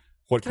see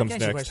what Can I comes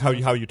ask you a next.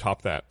 question? How you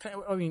top that?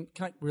 Can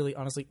I really,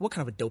 honestly, what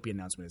kind of a dopey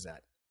announcement is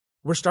that?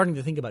 We're starting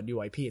to think about new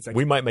IP. It's like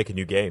We might make a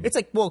new game. It's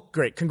like, well,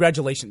 great,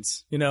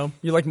 congratulations. You know,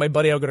 you're like my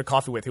buddy I'll go to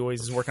coffee with who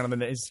always is working on I'm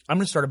going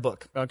to start a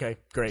book. Okay,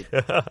 great.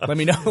 Let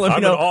me know.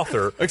 I'm an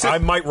author. I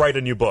might write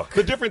a new book.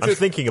 The difference I'm is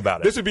thinking about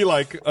it. This would be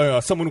like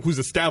someone who's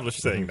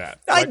established saying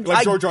that, I-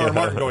 like George R. R.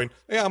 Martin going,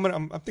 "Yeah,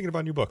 I'm thinking about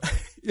a new book."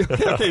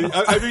 Okay,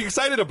 I'd be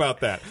excited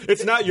about that.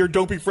 It's not your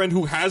dopey friend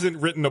who hasn't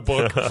written a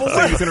book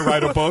saying he's going to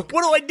write a book.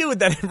 What do I do with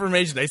that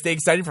information? I stay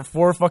excited for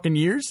 4 fucking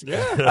years?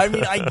 Yeah. I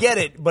mean, I get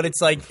it, but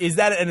it's like, is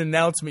that an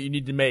announcement you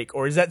need to make?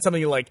 Or is that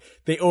something like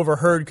they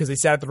overheard because they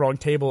sat at the wrong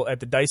table at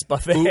the dice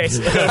buffet?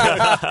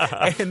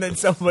 And then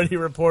somebody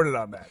reported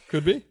on that.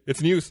 Could be.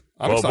 It's news.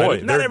 I'm Well, excited. boy.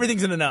 Not They're-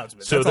 everything's an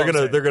announcement. So That's all I'm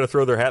saying. they're gonna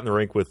throw their hat in the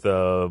rink with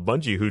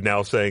Bungie, who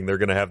now saying they're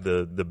gonna have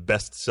the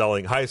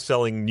highest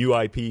selling new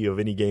IP of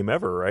any game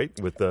ever, right?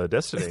 With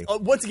Destiny.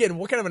 Once again,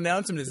 what kind of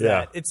announcement is Yeah.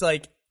 that? It's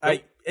like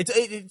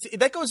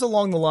that goes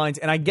along the lines,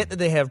 and I get that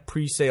they have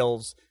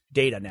pre-sales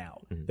data now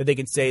that they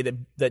can say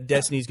that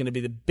Destiny is going to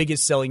be the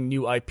biggest selling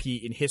new IP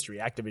in history.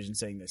 Activision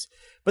saying this,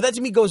 but that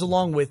to me goes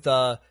along with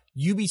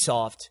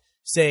Ubisoft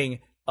saying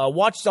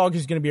Watch Dogs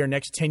is going to be our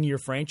next 10-year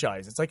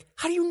franchise. It's like,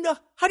 how do you know?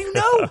 How do you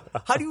know?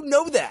 How do you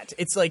know that?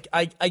 It's like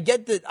I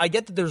get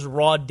that there's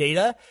raw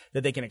data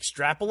that they can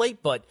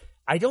extrapolate, but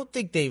I don't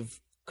think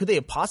could they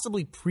have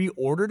possibly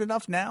pre-ordered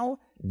enough now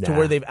to Nah.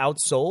 where they've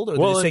outsold, or they're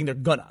Well, just saying they're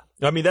gonna?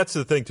 I mean, that's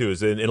the thing too,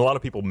 is and a lot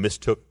of people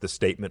mistook the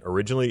statement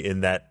originally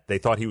in that they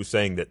thought he was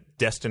saying that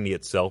Destiny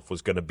itself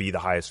was going to be the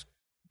highest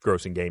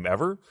grossing game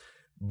ever,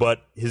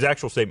 but his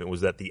actual statement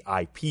was that the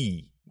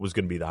IP was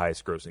going to be the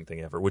highest grossing thing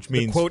ever, which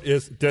means Quote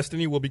is,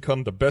 Destiny will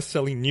become the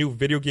best-selling new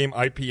video game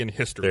IP in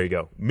history. there you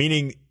go,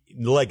 meaning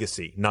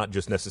legacy, not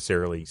just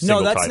necessarily single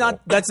No, that's title.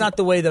 not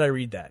the way that I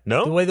read that.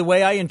 No? the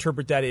way I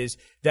interpret that is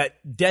that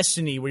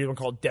Destiny, what you want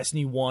to call it,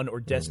 Destiny 1 or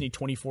Destiny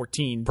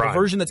 2014, Prime. the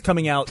version that's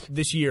coming out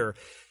this year,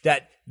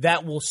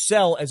 that will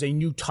sell as a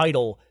new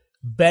title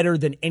better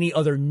than any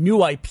other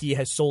new IP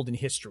has sold in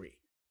history.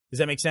 Does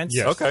that make sense?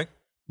 Yes. Okay.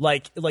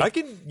 Like I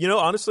can,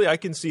 honestly, I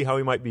can see how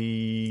he might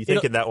be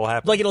thinking that will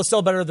happen. Like it'll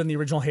sell better than the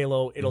original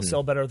Halo. It'll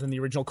sell better than the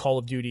original Call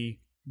of Duty.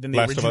 Than the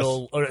Last of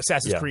original or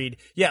Assassin's Yeah. Creed.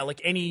 Yeah,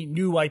 like any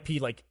new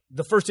IP, like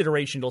the first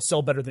iteration, it'll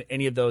sell better than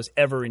any of those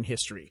ever in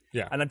history.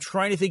 Yeah. And I'm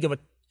trying to think of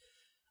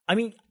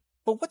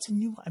but what's a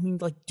new? I mean,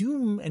 like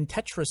Doom and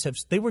Tetris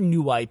they were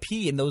new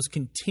IP, and those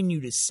continue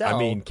to sell. I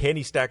mean, can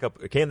they stack up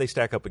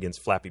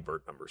against Flappy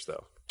Bird numbers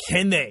though?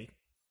 can they?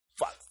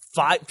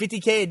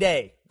 50K a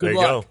day. Good There you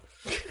luck.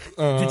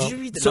 go. Did you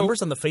read the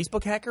numbers on the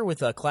Facebook hacker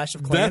with Clash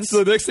of Clans?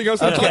 That's the next thing I was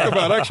going to talk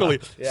about, actually.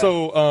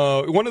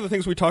 So one of the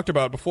things we talked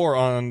about before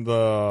on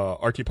the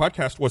RT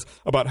podcast was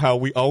about how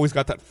we always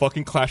got that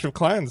fucking Clash of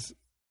Clans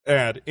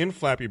ad in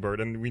Flappy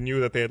Bird, and we knew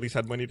that they at least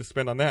had money to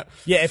spend on that.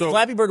 Yeah, if So-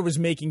 Flappy Bird was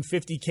making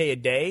 50K a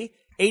day,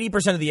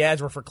 80% of the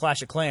ads were for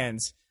Clash of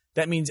Clans.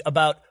 That means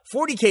about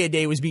 40K a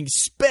day was being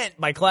spent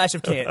by Clash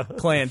of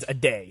Clans a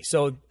day.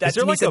 So that's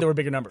when he said there were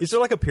bigger numbers. Is there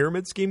like a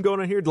pyramid scheme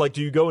going on here? Like,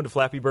 do you go into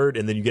Flappy Bird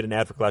and then you get an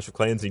ad for Clash of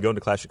Clans, and you go into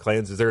Clash of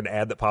Clans? Is there an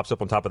ad that pops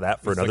up on top of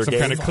that for Like another some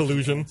game? kind of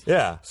collusion.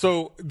 Yeah.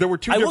 So there were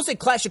two. I will say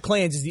Clash of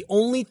Clans is the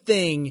only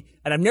thing,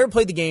 and I've never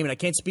played the game and I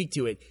can't speak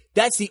to it.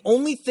 That's the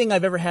only thing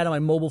I've ever had on my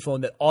mobile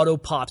phone that auto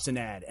pops an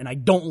ad, and I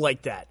don't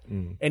like that.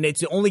 And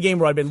it's the only game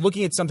where I've been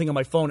looking at something on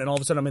my phone, and all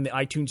of a sudden I'm in the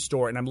iTunes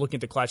store and I'm looking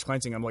at the Clash of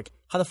Clans thing. I'm like,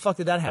 how the fuck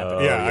did that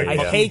happen? Yeah, I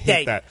hate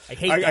that. I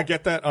hate that. I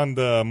get that on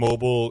the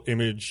mobile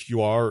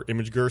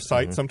ImageGur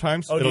site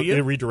sometimes. Oh, do you?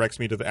 It redirects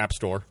me to the App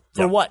Store.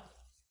 For what?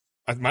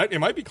 It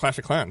might be Clash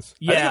of Clans.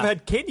 I think Yeah. I've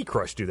had Candy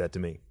Crush do that to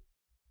me.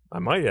 I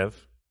might have.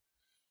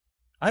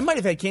 I might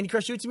have had Candy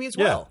Crush do it to me as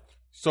Yeah. well.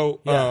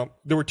 So Yeah.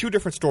 there were two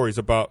different stories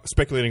about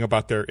speculating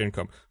about their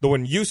income. The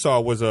one you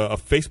saw was a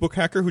Facebook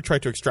hacker who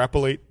tried to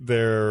extrapolate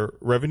their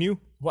revenue.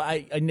 Well, I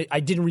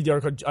didn't read the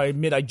article. I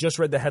admit I just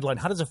read the headline.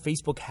 How does a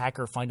Facebook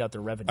hacker find out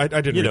their revenue? I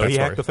didn't You read know, that he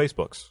story. hacked the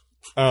Facebooks.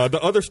 The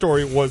other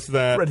story was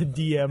that read a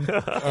DM.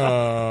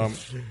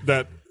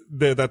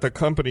 that the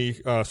company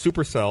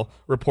Supercell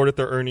reported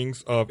their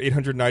earnings of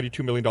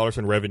 $892 million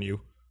in revenue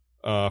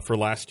for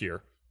last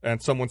year,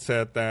 and someone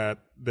said that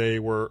they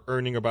were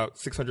earning about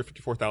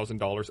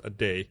 $654,000 a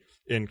day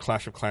in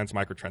Clash of Clans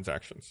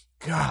microtransactions.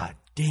 God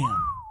damn.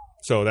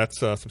 So that's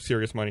some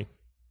serious money.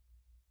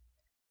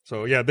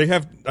 So yeah, they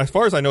have, as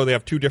far as I know, they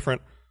have two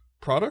different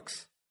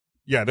products.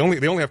 Yeah, they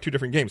only have two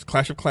different games: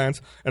 Clash of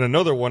Clans and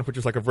another one which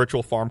is like a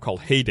virtual farm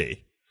called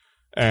Heyday.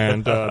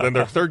 And then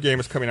their third game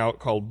is coming out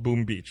called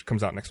Boom Beach.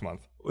 Comes out next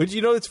month. Which,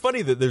 you know, it's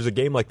funny that there's a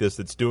game like this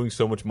that's doing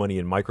so much money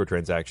in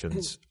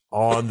microtransactions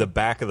on the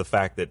back of the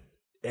fact that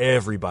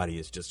everybody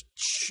is just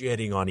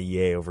shitting on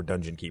EA over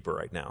Dungeon Keeper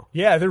right now.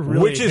 Yeah, they're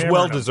really which is hammering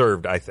well them.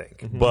 deserved, I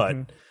think. But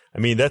I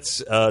mean,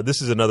 that's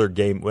this is another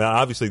game. Well,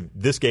 obviously,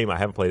 this game I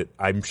haven't played it.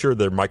 I'm sure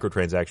their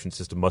microtransaction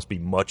system must be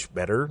much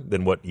better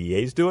than what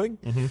EA's doing.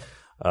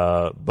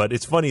 But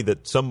it's funny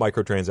that some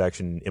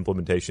microtransaction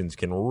implementations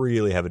can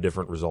really have a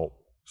different result.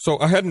 So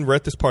I hadn't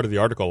read this part of the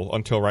article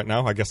until right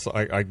now. I guess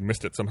I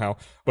missed it somehow.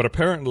 But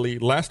apparently,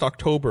 last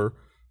October,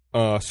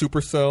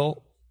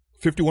 Supercell,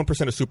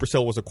 51% of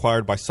Supercell was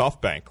acquired by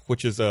SoftBank,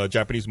 which is a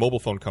Japanese mobile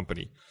phone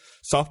company.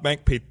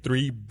 SoftBank paid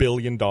 $3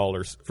 billion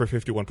for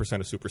 51%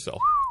 of Supercell.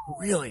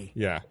 Really?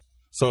 Yeah.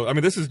 So, I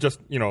mean, this is just,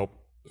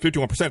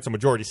 51% is a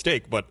majority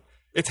stake, but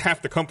it's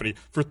half the company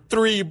for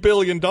 $3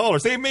 billion.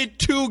 They made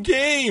 2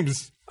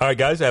 games. All right,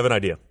 guys, I have an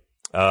idea.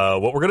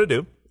 What we're going to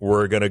do,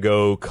 we're going to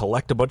go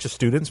collect a bunch of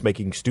students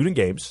making student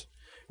games.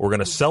 We're going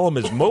to sell them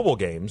as mobile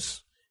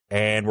games,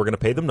 and we're going to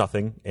pay them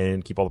nothing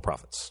and keep all the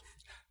profits.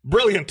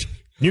 Brilliant.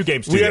 New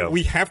game studio.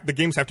 The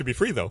games have to be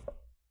free, though.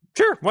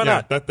 Sure, why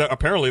not? That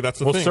apparently that's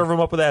the We'll thing. serve them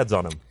up with ads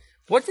on them.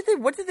 What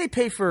did they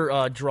pay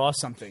for Draw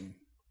Something?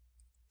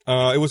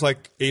 It was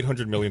like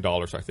 $800 million,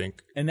 I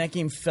think. And that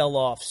game fell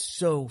off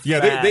so fast.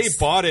 Yeah, they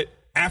bought it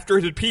after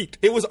it had peaked.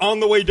 It was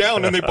on the way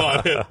down, and they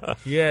bought it.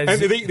 Yeah,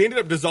 and they ended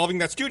up dissolving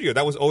that studio.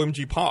 That was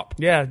OMG Pop.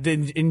 Yeah,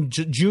 in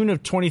June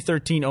of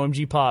 2013,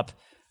 OMG Pop,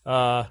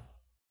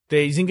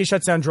 Zynga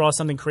shuts down Draw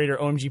Something creator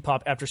OMG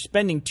Pop after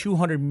spending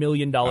 $200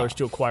 million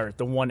to acquire it,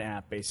 the one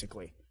app,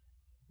 basically.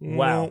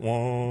 Wow.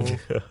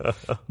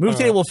 Move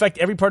today will affect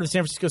every part of the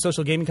San Francisco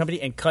social gaming company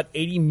and cut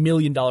 $80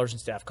 million in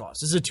staff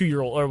costs. This is a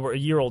 2-year-old or a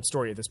year-old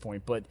story at this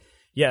point, but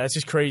yeah, that's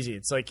just crazy.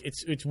 It's like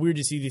it's weird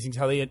to see these things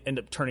how they end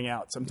up turning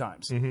out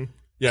sometimes. Mm-hmm.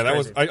 Yeah, that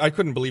was I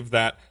couldn't believe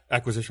that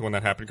acquisition when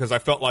that happened because I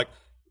felt like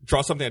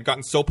Draw Something had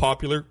gotten so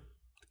popular,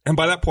 and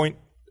by that point,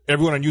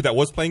 everyone I knew that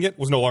was playing it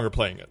was no longer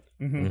playing it.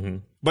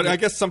 But I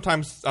guess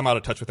sometimes I'm out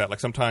of touch with that.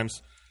 Like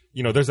sometimes,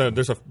 there's a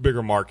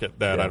bigger market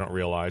that I don't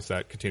realize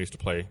that continues to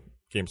play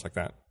games like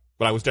that.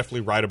 But I was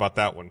definitely right about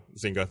that one,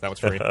 Zynga. That was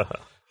free. Here,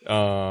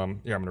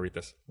 I'm going to read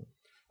this.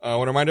 I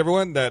want to remind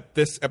everyone that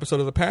this episode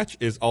of The Patch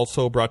is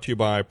also brought to you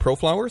by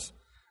ProFlowers.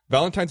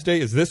 Valentine's Day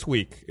is this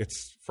week.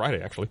 It's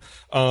Friday, actually.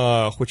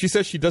 When she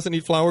says she doesn't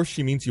need flowers,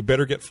 she means you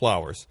better get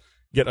flowers.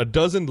 Get a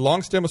dozen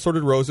long-stem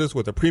assorted roses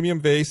with a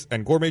premium vase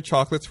and gourmet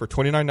chocolates for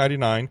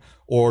 $29.99,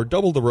 or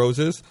double the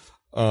roses.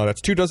 That's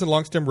 2 dozen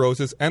long-stem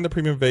roses and the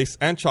premium vase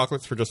and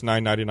chocolates for just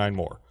 $9.99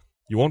 more.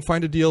 You won't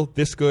find a deal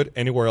this good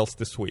anywhere else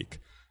this week.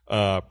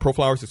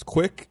 ProFlowers is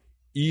quick,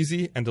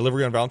 easy, and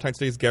delivery on Valentine's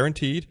Day is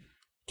guaranteed.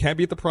 Can't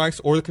beat the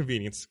price or the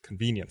convenience. You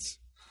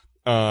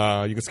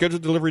can schedule a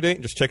delivery date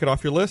and just check it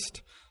off your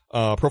list.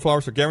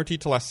 ProFlowers are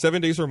guaranteed to last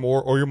 7 days or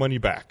more, or your money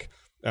back.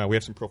 We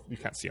have some you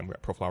can't see them. We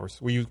have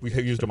ProFlowers. We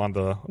used them on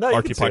the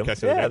RT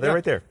podcast. Yeah, they're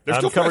right there. They're I'm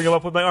still covering fresh. them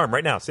up with my arm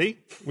right now. See?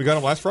 We got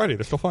them last Friday.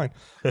 They're still fine.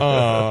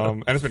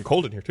 And it's been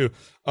cold in here, too.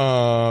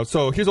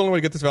 So here's the only way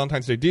to get this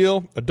Valentine's Day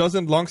deal. A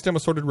dozen long-stem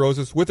assorted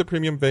roses with a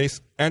premium vase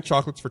and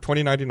chocolates for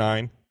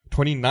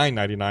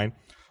 $29.99,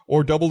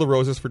 or double the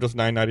roses for just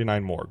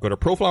 $9.99 more. Go to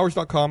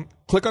proflowers.com,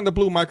 click on the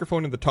blue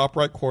microphone in the top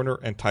right corner,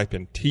 and type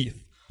in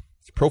teeth.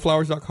 It's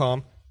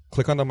proflowers.com,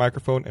 click on the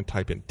microphone, and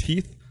type in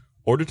teeth.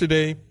 Order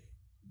today.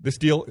 This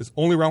deal is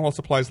only around while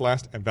supplies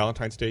last, and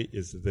Valentine's Day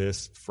is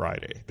this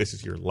Friday. This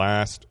is your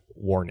last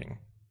warning.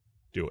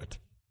 Do it.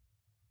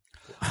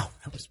 Wow,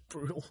 that was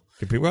brutal.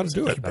 People got to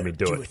do it. I mean,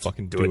 do it.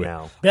 Fucking do it do it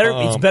now.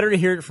 It's better to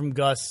hear it from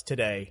Gus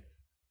today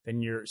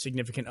than your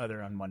significant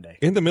other on Monday.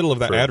 In the middle of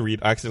that ad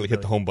read, I accidentally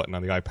hit the home button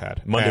on the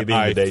iPad. Monday and being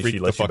I the day freaked she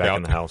let you back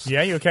in the house.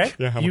 Yeah, you okay?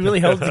 Yeah, I'm you okay. really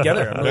held it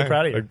together. I'm really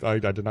proud of you. I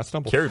did not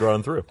stumble. Carried right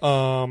on through.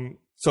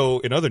 So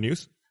in other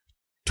news,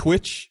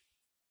 Twitch's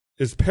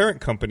parent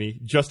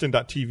company,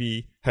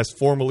 Justin.tv, has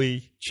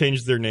formally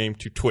changed their name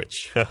to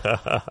Twitch.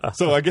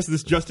 So I guess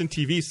this Justin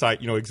TV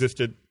site,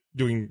 existed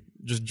doing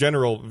just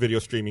general video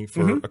streaming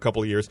for a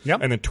couple of years. Yep.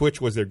 And then Twitch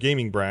was their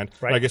gaming brand.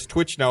 Right. And I guess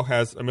Twitch now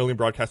has 1 million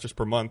broadcasters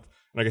per month.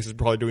 And I guess it's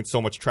probably doing so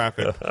much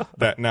traffic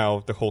that now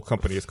the whole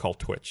company is called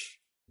Twitch.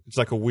 It's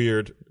like a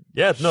weird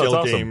Yeah, no, it's shell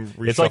awesome. game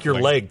It's like your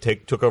reshuffling.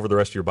 leg took over the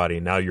rest of your body,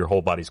 and now your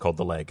whole body's called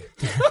the leg.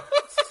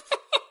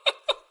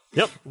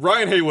 Yep.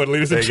 Ryan Haywood,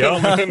 ladies and There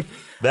you go. gentlemen.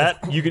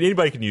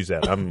 Anybody can use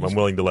that. I'm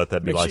willing to let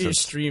that be Make sure you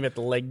licensed. stream at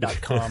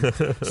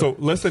theleg.com. So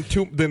less than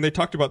then they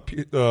talked about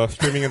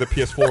streaming in the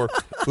PS4.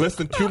 Less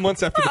than 2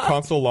 months after the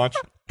console launch,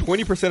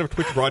 20% of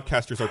Twitch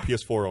broadcasters are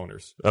PS4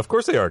 owners. Of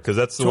course they are, because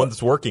that's the one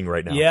that's working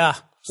right now. Yeah.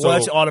 So- Well,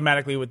 that's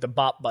automatically with the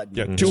bot button.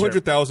 Yeah,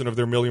 200,000 of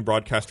their 1 million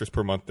broadcasters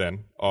per month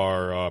then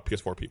are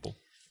PS4 people.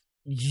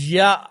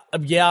 Yeah. I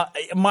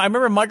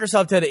remember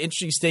Microsoft had an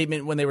interesting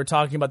statement when they were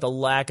talking about the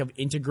lack of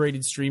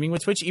integrated streaming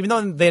with Twitch. Even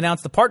though they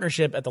announced the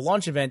partnership at the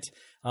launch event,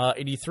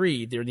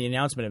 83, the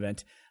announcement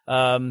event,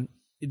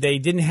 they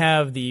didn't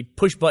have the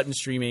push button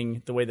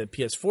streaming the way that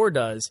PS4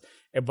 does.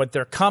 But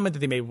their comment that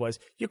they made was,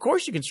 of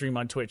course you can stream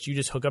on Twitch. You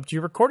just hook up to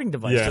your recording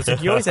device, Yeah. just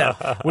like you always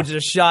have, which is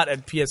a shot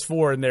at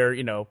PS4 and their,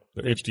 The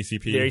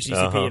HDCP. their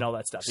HTTP and all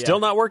that stuff. Still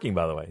not working,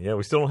 by the way. Yeah,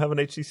 we still don't have an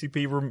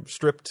HTTP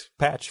stripped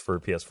patch for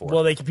PS4.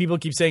 Well, people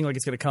keep saying like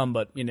it's going to come,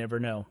 but you never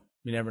know.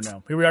 You never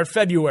know. Here we are,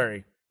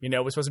 February.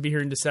 We're supposed to be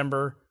here in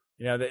December.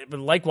 But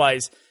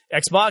likewise,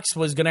 Xbox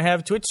was going to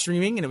have Twitch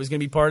streaming, and it was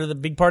going to be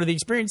big part of the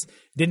experience.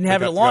 Didn't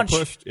have it at launch.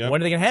 pushed, yeah. When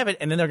are they going to have it?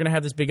 And then they're going to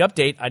have this big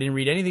update. I didn't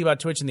read anything about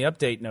Twitch in the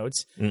update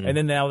notes. And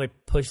then now they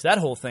pushed that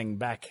whole thing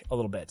back a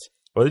little bit.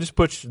 Well, they just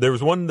pushed. There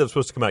was one that was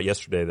supposed to come out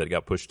yesterday that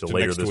got pushed to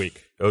later next this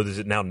week. Oh, is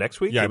it now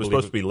next week? Yeah, it was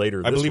supposed to be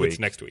later. I this believe week. it's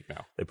next week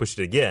now. They pushed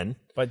it again.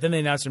 But then they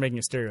announced they're making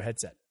a stereo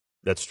headset.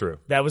 That's true.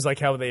 That was like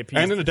how they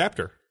appeased. And an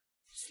adapter.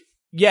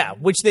 Yeah,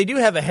 which they do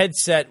have a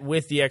headset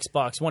with the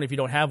Xbox One. If you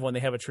don't have one, they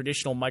have a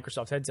traditional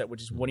Microsoft headset,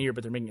 which is one ear,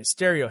 but they're making a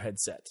stereo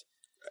headset.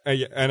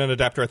 Yeah, and an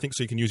adapter, I think,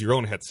 so you can use your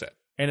own headset.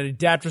 And an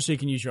adapter so you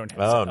can use your own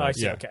headset. Oh, nice. I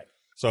see. Yeah. Okay.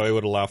 So it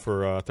would allow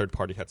for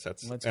third-party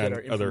headsets Let's and get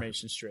our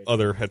information straight.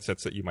 other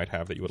headsets that you might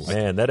have that you would like.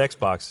 Man, that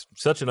Xbox,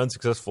 such an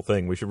unsuccessful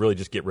thing. We should really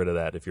just get rid of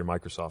that if you're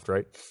Microsoft,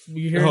 right?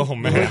 You hear, Oh,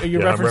 man.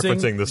 You're I'm referencing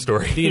referencing the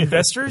story. the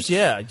investors?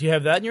 Yeah. Do you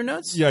have that in your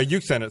notes? Yeah, you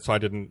sent it, so I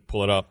didn't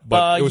pull it up.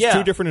 But it was yeah.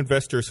 two different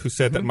investors who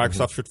said that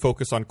Microsoft should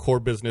focus on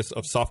core business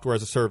of software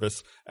as a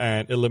service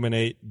and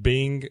eliminate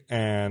Bing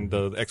and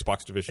the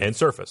Xbox division. And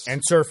Surface.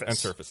 And Surface. And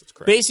Surface, it's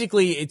correct.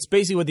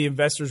 Basically what the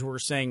investors were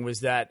saying was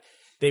that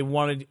they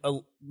wanted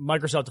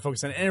Microsoft to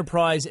focus on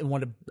enterprise and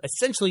want to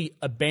essentially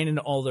abandon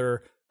all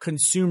their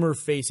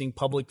consumer-facing,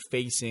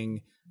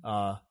 public-facing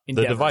the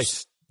endeavors.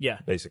 device, Yeah.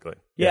 basically.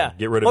 Yeah.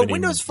 Get rid of but any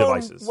Windows Phone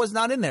devices. was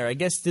not in there. I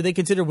guess, did they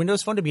consider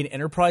Windows Phone to be an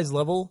enterprise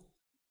level?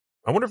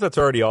 I wonder if that's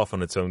already off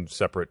on its own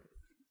separate.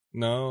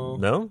 No.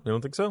 No? You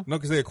don't think so? No,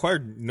 because they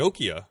acquired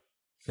Nokia.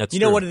 That's You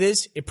true. know what it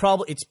is?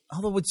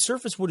 Although with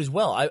Surface would as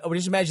well. I would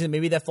just imagine that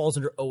maybe that falls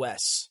under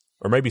OS.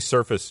 Or maybe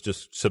Surface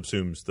just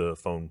subsumes the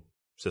phone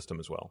system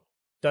as well.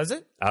 Does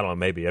it? I don't know,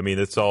 maybe. I mean,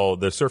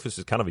 the Surface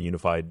is kind of a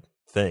unified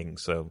thing,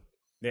 so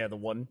Yeah, the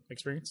one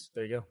experience.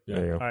 There you go.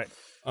 there you go.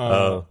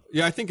 All right.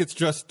 Yeah, I think it's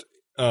just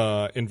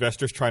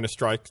investors trying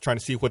to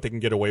see what they can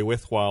get away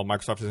with while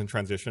Microsoft is in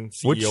transition,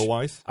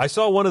 CEO-wise. I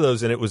saw one of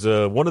those, and it was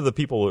one of the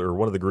people or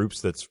one of the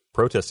groups that's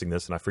protesting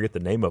this, and I forget the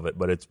name of it,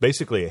 but it's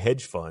basically a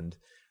hedge fund,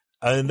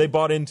 and they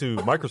bought into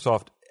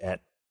Microsoft at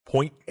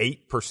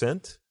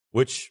 0.8%,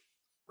 which,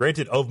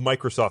 granted, of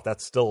Microsoft,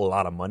 that's still a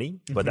lot of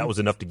money, but that was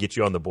enough to get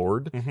you on the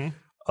board.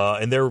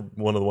 And they're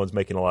one of the ones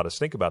making a lot of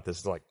stink about this.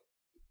 It's like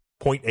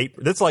 0.8.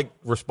 That's like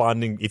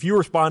responding. If you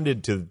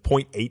responded to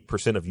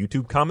 0.8% of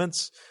YouTube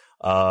comments,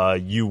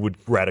 you would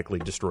radically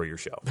destroy your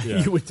show.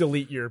 You would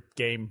delete your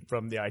game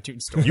from the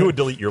iTunes store. You would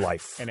delete your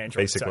life, and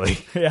Android, basically.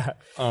 sorry. Yeah.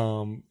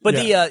 But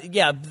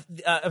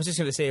I was just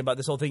going to say about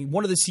this whole thing.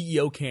 One of the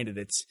CEO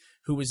candidates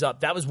who was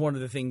up, that was one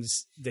of the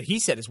things that he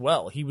said as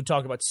well. He would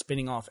talk about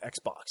spinning off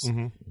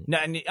Xbox. Now,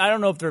 and I don't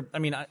know if they're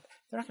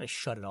not going to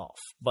shut it off,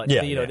 but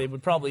they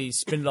would probably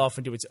spin it off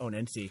into its own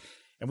entity.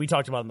 And we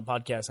talked about it on the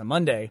podcast on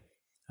Monday.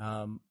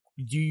 Do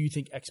you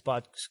think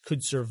Xbox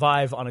could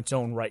survive on its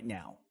own right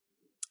now?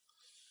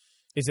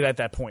 Is it at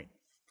that point?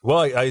 Well,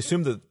 I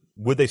assume that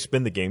would they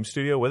spin the game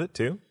studio with it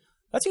too?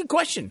 That's a good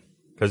question.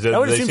 Because I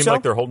would they assume seem so.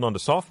 like they're holding on to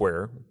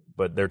software,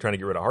 but they're trying to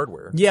get rid of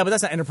hardware. Yeah, but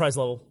that's not enterprise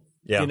level.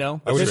 Yeah. You know?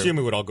 I would Sure. assume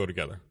it would all go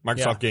together. Microsoft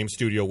Yeah. Game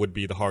Studio would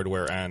be the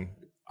hardware and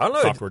I don't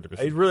know. software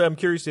division. I'm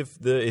curious if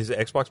has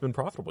Xbox been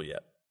profitable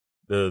yet?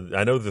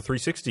 I know the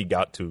 360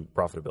 got to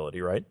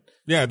profitability, right?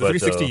 Yeah, the But,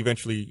 360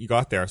 eventually you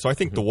got there. So I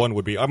think the one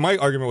would be. My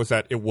argument was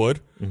that it would.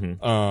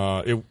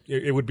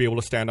 It would be able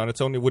to stand on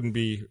its own. It wouldn't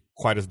be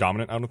quite as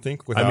dominant, I don't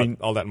think, without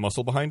all that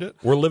muscle behind it.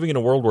 We're living in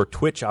a world where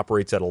Twitch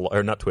operates at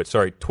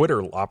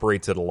Twitter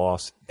operates at a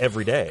loss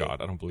every day.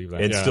 God, I don't believe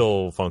that. and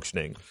still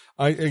functioning.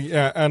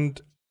 And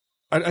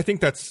I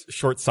think that's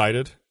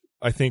short-sighted.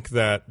 I think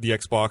that the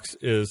Xbox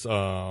is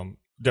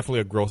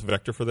definitely a growth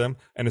vector for them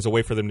and is a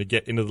way for them to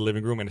get into the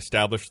living room and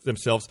establish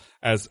themselves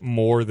as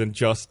more than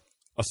just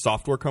a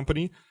software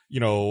company.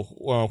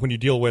 When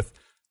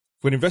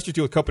investors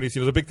deal with companies,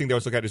 the big thing they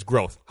always look at is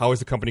growth. How is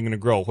the company going to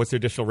grow? What's the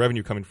additional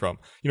revenue coming from?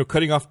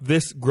 Cutting off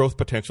this growth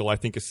potential, I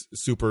think, is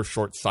super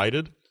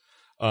short-sighted.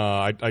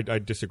 I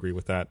disagree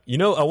with that.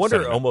 I wonder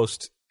Sentiment.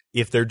 almost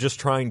if they're just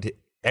trying to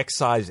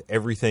excise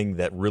everything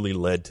that really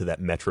led to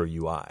that Metro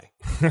UI.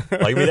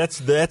 That's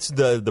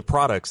the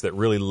products that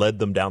really led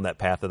them down that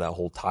path of that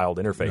whole tiled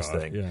interface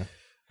thing,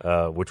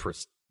 which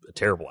was a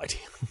terrible idea.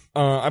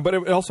 But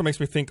it also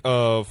makes me think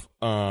of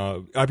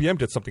IBM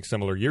did something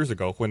similar years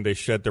ago when they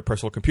shed their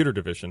personal computer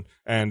division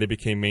and they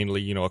became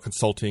mainly, a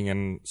consulting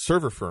and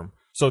server firm.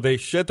 So they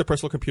shed their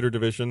personal computer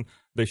division,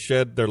 they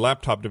shed their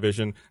laptop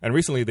division, and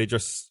recently they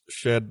just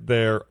shed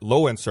their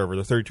low-end server,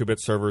 the 32-bit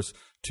servers,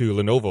 to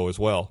Lenovo as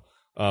well.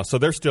 So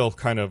they're still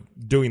kind of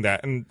doing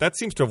that, and that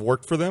seems to have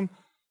worked for them.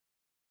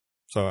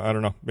 So I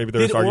don't know. Maybe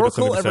there's Did argument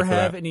Oracle something to be ever said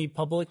for have that. any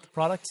public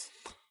products?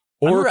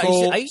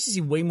 Oracle, I used to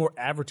see way more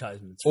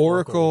advertisements. For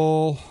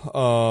Oracle.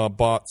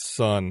 bought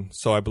Sun,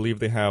 so I believe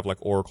they have like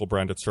Oracle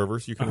branded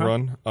servers you can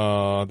run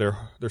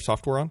their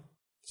software on.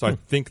 So I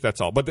think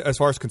that's all. But as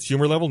far as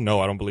consumer level,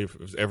 no, I don't believe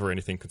it was ever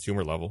anything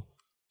consumer level.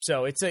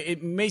 So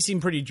it may seem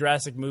pretty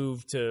drastic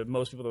move to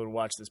most people that would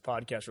watch this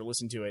podcast or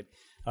listen to it,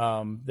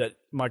 that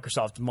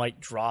Microsoft might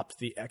drop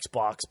the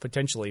Xbox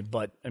potentially.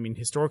 But I mean,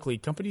 historically,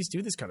 companies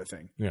do this kind of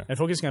thing. Yeah. And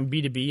focusing on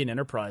B2B and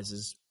enterprise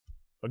is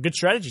a good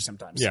strategy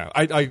sometimes. Yeah,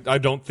 I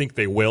don't think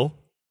they will.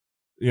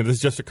 There's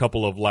just a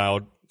couple of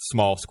loud,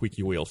 small,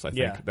 squeaky wheels, I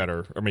think, that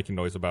are making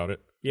noise about it.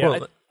 Yeah,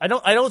 Well, I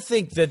don't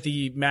think that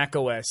the Mac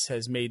OS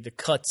has made the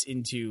cuts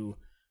into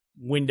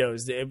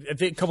Windows. I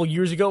think a couple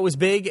years ago it was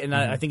big, and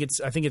I think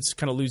it's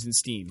kind of losing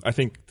steam. I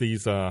think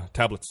these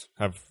tablets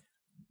have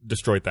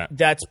destroyed that.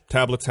 That's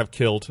Tablets have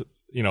killed,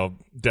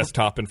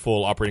 desktop and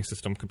full operating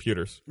system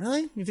computers.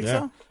 really, you think Yeah.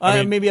 so? I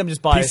mean, Maybe I'm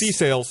just biased. PC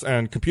sales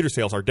and computer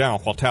sales are down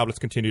while tablets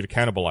continue to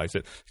cannibalize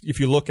it. If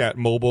you look at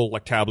mobile,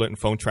 like tablet and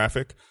phone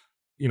traffic,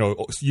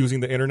 using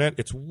the internet,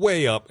 it's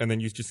way up, and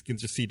then you can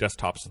just see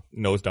desktops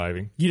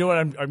nosediving. You know what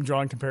I'm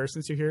drawing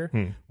comparisons to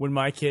here? When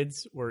my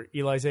kids were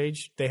Eli's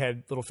age, they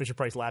had little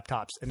Fisher-Price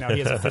laptops, and now he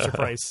has a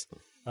Fisher-Price.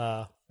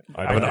 I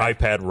have an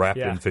iPad wrapped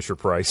in Fisher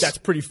Price. That's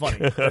pretty funny.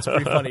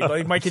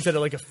 Like my kids had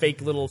like a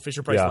fake little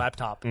Fisher-Price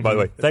laptop. By the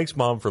way, thanks,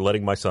 Mom, for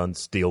letting my son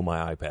steal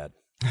my iPad.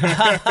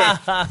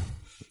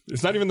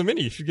 It's not even the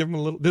mini. You should give them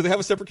a little. Do they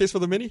have a separate case for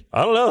the mini?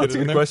 I don't know. That's a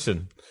in good there?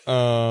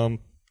 question.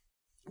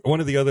 One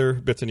of the other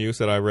bits of news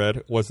that I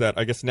read was that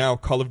I guess now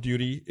Call of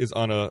Duty is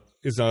a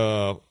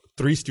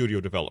 3-studio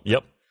development.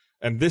 Yep.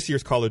 And this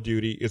year's Call of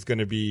Duty is going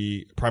to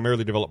be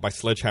primarily developed by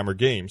Sledgehammer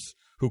Games,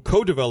 who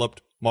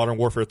co-developed Modern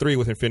Warfare 3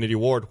 with Infinity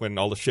Ward when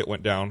all the shit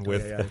went down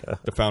with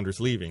the founders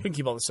leaving. Couldn't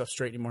keep all this stuff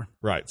straight anymore.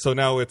 Right. So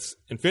now it's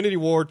Infinity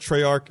Ward,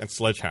 Treyarch, and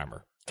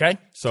Sledgehammer. Okay.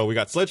 So we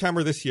got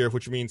Sledgehammer this year,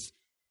 which means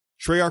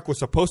Treyarch was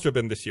supposed to have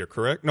been this year,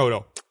 correct?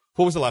 No.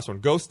 What was the last one?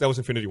 Ghost? That was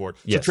Infinity Ward.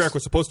 Yes. So Treyarch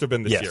was supposed to have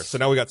been this Yes. year. So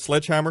now we got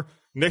Sledgehammer.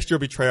 Next year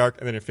will be Treyarch,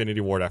 and then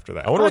Infinity Ward after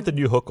that. I wonder what the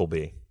new hook will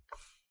be.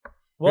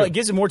 Well, it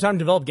gives them more time to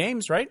develop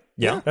games, right?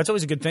 Yeah. That's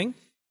always a good thing.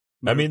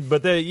 I mean,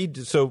 but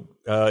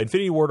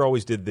Infinity Ward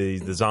always did the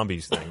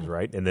zombies thing,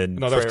 right? And then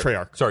No, that was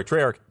Treyarch. Sorry,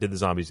 Treyarch did the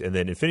zombies, and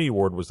then Infinity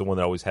Ward was the one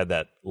that always had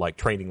that like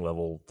training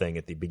level thing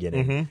at the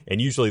beginning,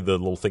 and usually the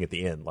little thing at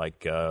the end,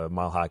 like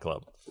Mile High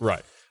Club.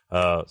 Right.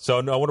 So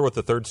I wonder what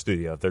the third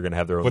studio, if they're going to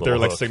have their own What their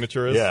little hook.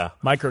 signature is? Yeah.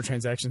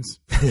 Microtransactions.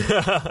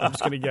 I'm just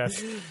going to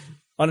guess.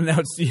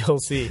 Unannounced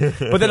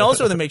DLC. But then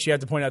also that makes you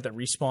have to point out that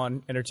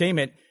Respawn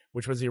Entertainment,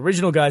 which was the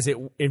original guys at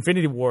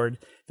Infinity Ward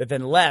that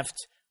then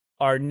left,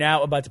 are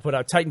now about to put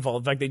out Titanfall.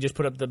 In fact, they just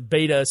put up the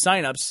beta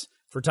signups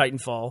for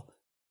Titanfall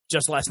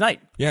just last night.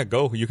 Yeah,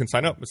 go. You can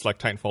sign up. It's like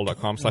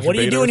Titanfall.com/beta. What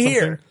are you doing or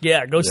here? something.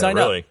 Yeah, go sign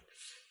really.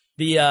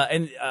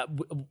 up.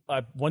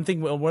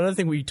 One other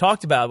thing we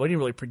talked about, we didn't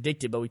really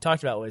predict it, but we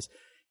talked about was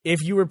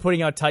if you were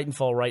putting out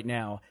Titanfall right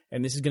now,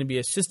 and this is going to be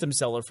a system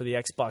seller for the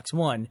Xbox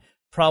One,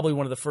 probably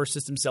one of the first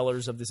system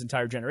sellers of this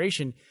entire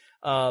generation,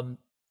 or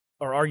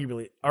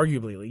arguably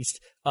at least,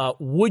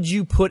 would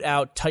you put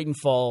out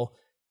Titanfall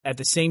at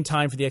the same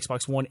time for the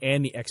Xbox One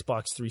and the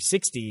Xbox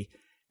 360?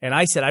 And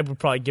I said I would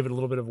probably give it a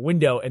little bit of a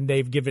window, and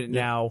they've given it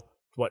now,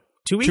 what,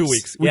 2 weeks? 2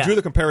 weeks. We drew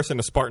the comparison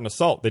to Spartan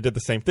Assault. They did the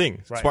same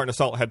thing. Right. Spartan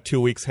Assault had 2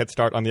 weeks head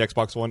start on the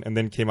Xbox One and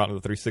then came out on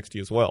the 360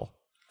 as well.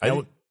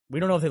 We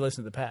don't know if they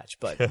listen to the patch,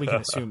 but we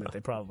can assume that they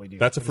probably do.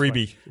 That's a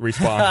freebie,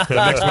 Respawn. The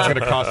next one's going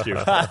to cost you.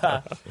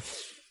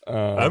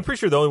 I'm pretty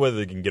sure the only way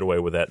they can get away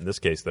with that in this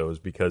case, though, is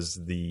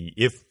because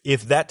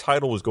if that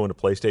title was going to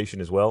PlayStation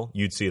as well,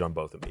 you'd see it on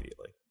both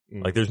immediately.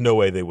 Like, there's no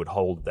way they would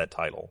hold that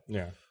title.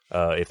 Yeah.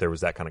 If there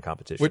was that kind of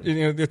competition.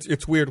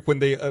 It's weird when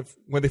they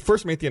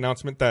first made the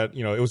announcement that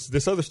it was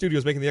this other studio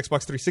is making the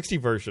Xbox 360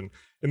 version.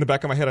 In the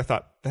back of my head, I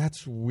thought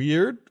that's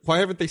weird. Why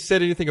haven't they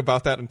said anything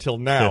about that until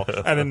now?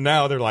 And then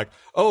now they're like,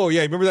 "Oh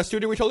yeah, remember that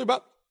studio we told you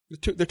about?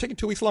 They're taking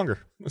 2 weeks longer.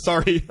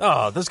 Sorry."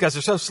 Oh, those guys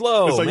are so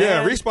slow. It's like,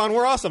 man. yeah, Respawn,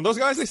 we're awesome. Those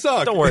guys, they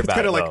suck. Don't worry It's about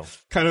kinda it, like though.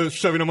 kind of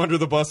shoving them under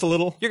the bus a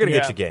little. You're going to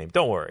Yeah. get your game.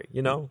 Don't worry.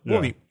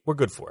 Yeah. We're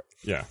good for it.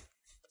 Yeah.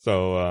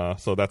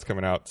 So that's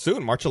coming out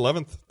soon, March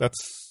 11th. That's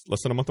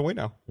less than a month away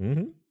now. Mm-hmm.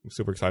 I'm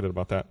super excited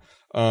about that.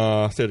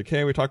 State of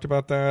Decay, we talked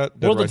about that.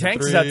 Dead World of Rising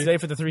Tanks 3. is out today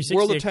for the 360.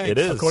 World of Tanks. It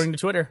is. According to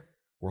Twitter.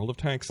 World of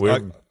Tanks.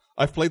 Weird.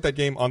 I've played that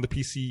game on the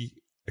PC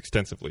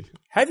extensively.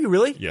 Have you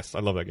really? Yes, I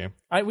love that game.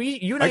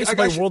 You and I used to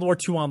play World War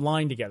II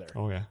online together.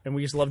 Oh yeah, And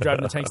we used to love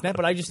driving the tanks net,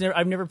 but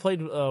I've never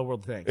played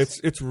World of Tanks.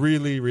 it's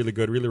really really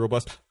good, really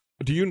robust.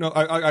 Do you know?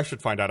 I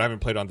should find out. I haven't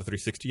played on the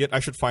 360 yet. I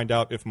should find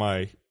out if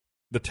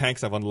the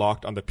tanks I've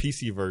unlocked on the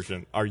PC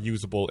version are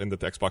usable in the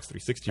Xbox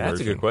 360 version.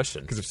 That's a good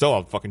question. Because if so,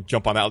 I'll fucking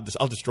jump on that.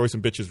 I'll destroy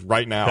some bitches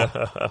right now.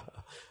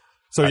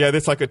 So yeah,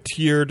 it's like a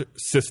tiered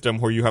system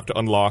where you have to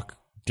unlock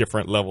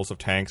different levels of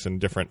tanks and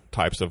different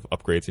types of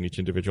upgrades in each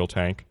individual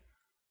tank.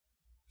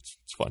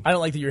 It's fun. I don't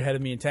like that you're ahead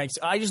of me in tanks.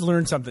 I just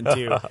learned something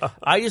too.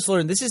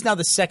 This is now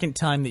the second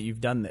time that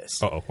you've done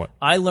this. Uh-oh, what?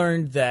 I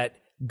learned that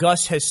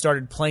Gus has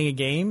started playing a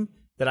game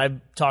that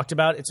I've talked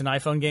about. It's an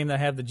iPhone game that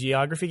I have, the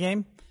geography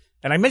game.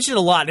 And I mention it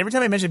a lot. Every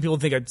time I mention it, people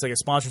think it's like a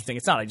sponsored thing.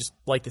 It's not. I just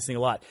like this thing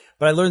a lot.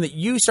 But I learned that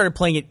you started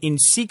playing it in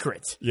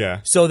secret. Yeah.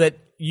 So that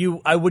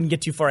I wouldn't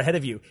get too far ahead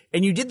of you.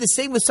 And you did the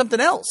same with something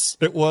else.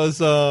 It was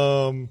it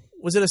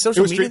a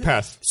social media? Street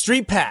Pass.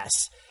 Street Pass.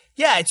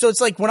 Yeah, so it's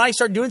like when I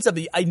start doing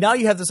something, now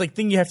you have this like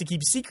thing you have to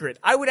keep secret.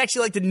 I would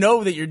actually like to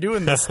know that you're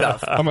doing this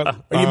stuff. Are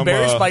you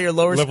embarrassed by your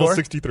lower level score?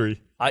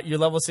 63. You're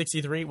level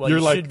 63? Well, You're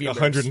you like should be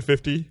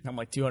 150. I'm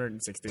like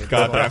 260.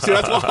 God damn. See,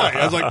 that's why.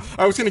 I was like,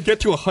 I was going to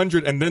get to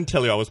 100 and then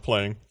tell you I was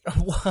playing.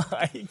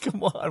 Why?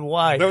 Come on,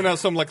 why? No, now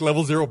some like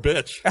level 0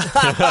 bitch.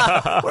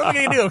 What am I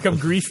going to do? Come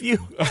grief you?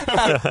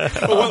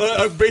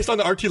 Based on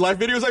the RT Live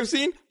videos I've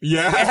seen,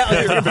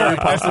 Very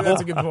possible.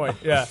 That's a good point.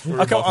 Yeah.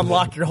 I'll come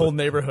unlock your whole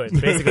neighborhood.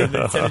 Basically,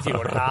 then send it to you.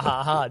 Going, ha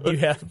ha ha. Do you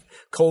have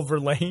Culver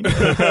Lane?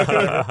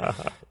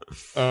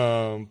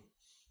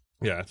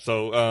 Yeah,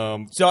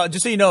 so So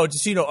just so you know,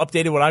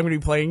 updated what I'm going to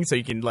be playing, so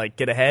you can like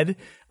get ahead.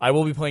 I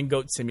will be playing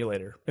Goat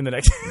Simulator in the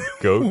next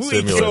Goat week.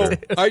 Simulator.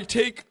 So I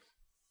take.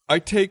 I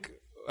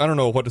don't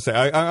know what to say.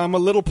 I'm a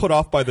little put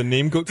off by the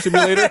name Goat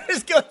Simulator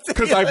Just Goat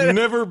because Simulator. I've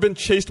never been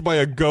chased by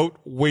a goat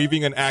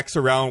waving an axe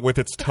around with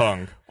its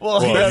tongue. Well,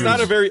 That's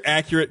not a very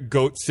accurate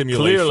goat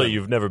simulation. Clearly,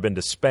 you've never been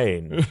to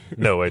Spain.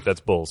 No, wait,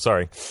 that's bull.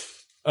 Sorry.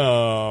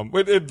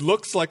 It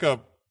looks like a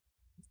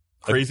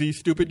crazy,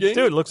 stupid game.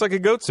 Dude, it looks like a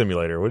goat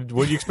simulator. What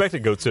do you expect a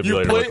goat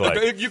simulator to look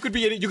like? You could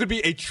be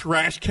a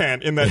trash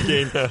can in that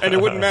game, and it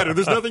wouldn't matter.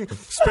 There's nothing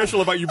special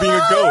about you being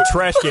a goat.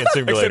 Trash can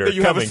simulator that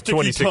you have a coming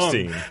sticky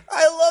 2016.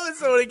 I love it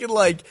so they can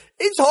like.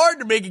 It's hard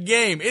to make a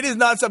game. It is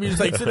not something you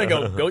just like sit there and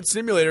go, Goat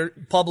Simulator,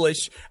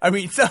 publish. I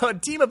mean, so a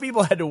team of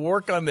people had to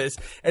work on this,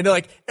 and they're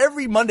like,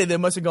 every Monday they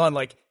must have gone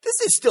like, this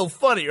is still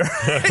funny, right?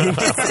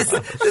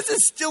 this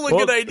is still a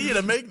good idea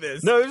to make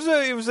this. No,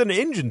 it was an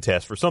engine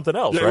test for something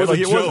else, Yeah, right? it was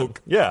Like, a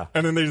joke. Yeah.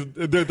 And then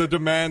the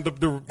demand,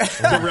 the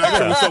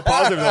reaction was so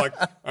positive. They're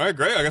like, all right,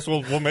 great. I guess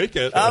we'll make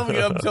it.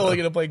 I'm totally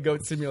gonna play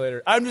Goat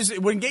Simulator.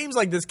 When games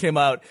like this came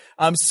out,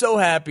 I'm so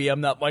happy I'm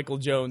not Michael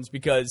Jones,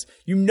 because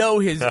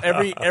his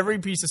every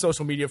piece of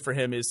social media for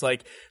him is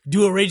like,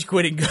 do a rage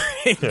quitting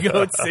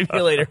Goat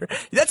Simulator.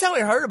 That's how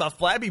I heard about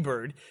Flappy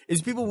Bird,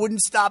 is people wouldn't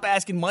stop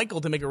asking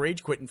Michael to make a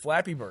rage quit in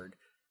Flappy Bird,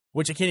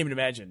 which I can't even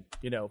imagine.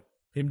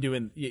 Him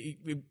doing.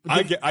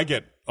 I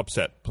get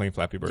upset playing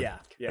Flappy Bird. Yeah.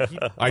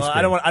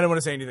 I don't want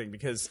to say anything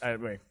because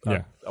wait.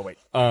 Yeah. Oh wait.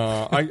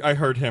 I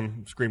heard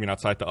him screaming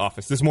outside the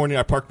office this morning.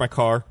 I parked my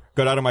car,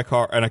 got out of my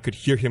car, and I could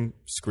hear him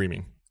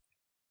screaming.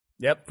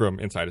 Yep. From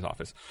inside his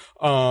office.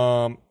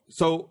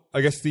 So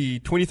I guess the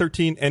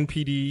 2013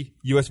 NPD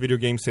U.S. video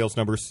game sales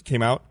numbers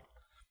came out.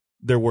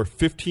 There were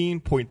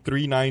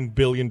 $15.39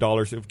 billion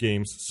of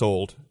games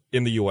sold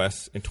in the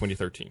U.S. in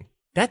 2013.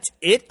 That's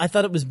it? I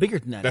thought it was bigger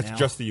than that. That's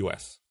just the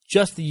U.S.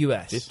 Just the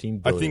U.S.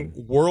 15 I billion.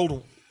 think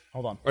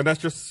Hold on. and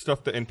that's just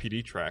stuff the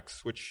NPD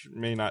tracks, which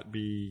may not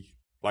be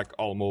like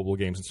all mobile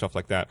games and stuff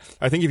like that.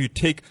 I think if you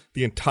take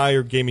the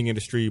entire gaming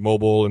industry,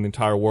 mobile, and the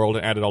entire world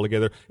and add it all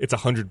together, it's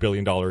 $100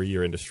 billion a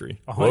year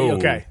industry. Whoa.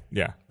 Okay.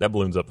 Yeah. That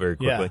balloons up very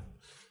quickly.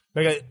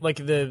 Yeah. Like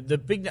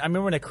the big. I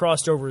remember when I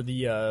crossed over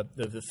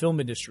the film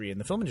industry, and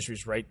the film industry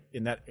is right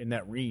in that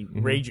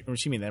range. Or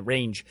excuse me, that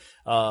range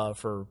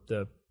for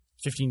the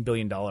 $15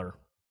 billion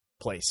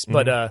place.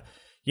 But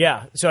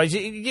yeah, so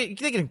they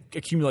can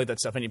accumulate that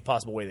stuff any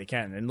possible way they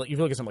can. And if you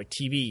look at something like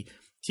TV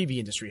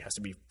industry has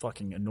to be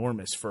fucking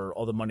enormous for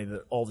all the money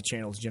that all the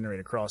channels generate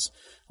across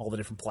all the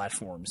different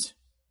platforms.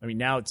 I mean,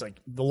 now it's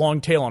like the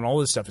long tail on all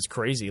this stuff is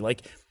crazy.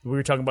 Like we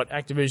were talking about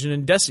Activision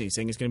and Destiny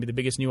saying it's going to be the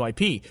biggest new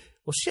IP.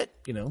 Well, shit,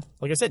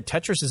 like I said,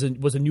 Tetris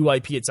was a new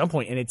IP at some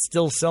point, and it's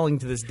still selling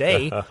to this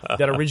day.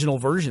 That original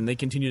version, they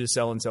continue to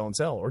sell and sell and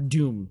sell. Or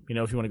Doom,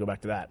 if you want to go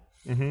back to that.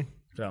 Mm-hmm.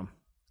 So.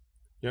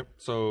 Yep.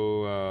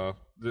 So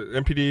the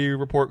NPD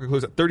report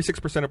concludes that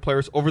 36% of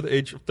players over the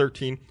age of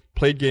 13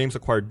 played games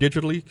acquired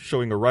digitally,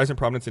 showing a rise in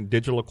prominence in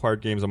digital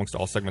acquired games amongst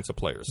all segments of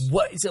players.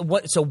 So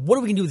what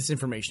are we going to do with this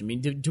information? I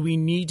mean, do we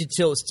need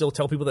to still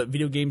tell people that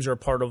video games are a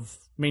part of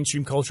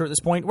mainstream culture at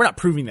this point? We're not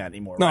proving that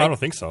anymore, No, right? I don't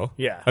think so.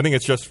 Yeah. I think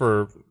it's just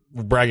for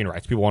bragging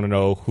rights. People want to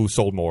know who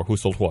sold more, who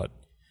sold what.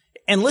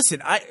 And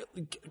listen,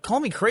 call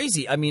me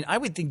crazy. I mean, I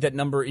would think that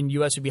number in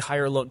U.S. would be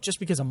higher alone just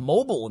because of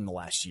mobile in the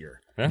last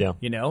year. Yeah.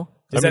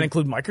 Does that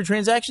include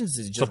microtransactions? Is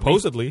it just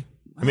Supposedly.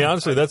 I mean,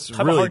 honestly, that's I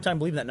have really a hard time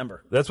believing that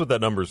number. that's what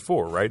that number is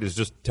for, right? Is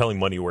just telling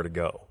money where to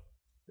go.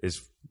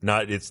 That's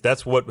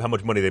how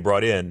much money they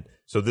brought in.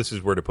 So this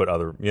is where to put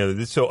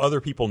so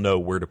other people know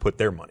where to put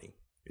their money.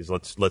 Is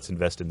let's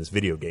invest in this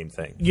video game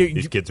thing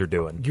these kids are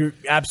doing. You're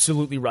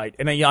absolutely right.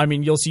 And I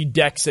mean, you'll see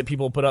decks that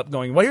people put up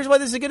going, well, here's why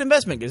this is a good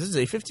investment, because this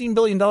is a $15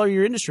 billion a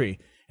year industry.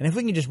 And if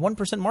we can get just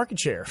 1% market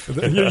share.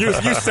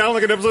 you sound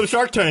like an episode of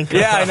Shark Tank.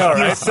 Yeah, I know,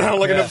 right? You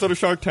sound like an episode of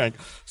Shark Tank.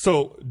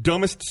 So,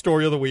 dumbest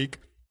story of the week.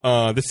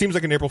 This seems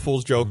like an April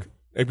Fool's joke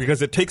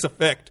because it takes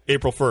effect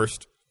April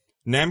 1st.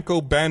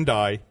 Namco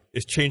Bandai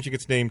is changing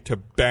its name to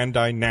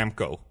Bandai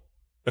Namco,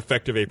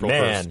 effective April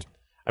 1st.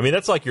 I mean,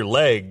 that's like your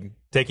leg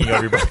taking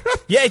over your body.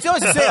 Yeah, it's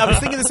always the same. I was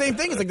thinking the same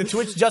thing. It's like the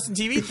Twitch Justin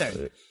TV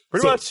thing.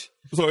 Pretty much.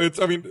 So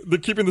they're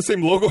keeping the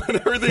same logo and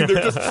everything.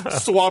 They're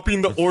just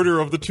swapping the order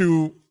of the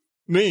two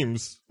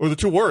names or the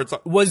two words.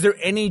 Was there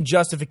any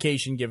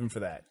justification given for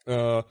that?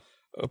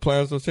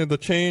 plans to say the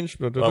change.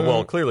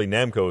 Well, clearly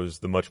Namco is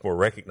the much more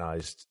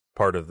recognized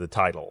part of the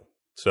title.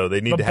 So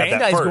they need But to have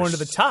that Bandai's first. going to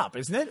the top,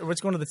 isn't it? Or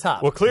what's going to the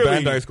top? Well, clearly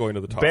Bandai's going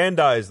to the top.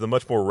 Bandai is the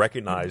much more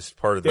recognized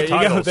part of the There you go,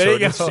 title, there so you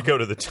it needs go. to go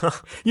to the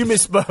top. You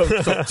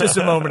misspoke just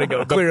a moment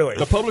ago, clearly.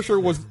 The publisher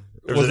was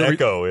There's an a re-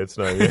 echo. It's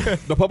not.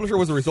 The publisher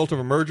was a result of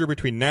a merger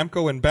between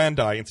Namco and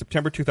Bandai in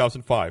September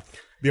 2005.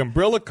 The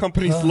umbrella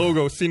company's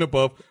logo, seen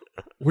above,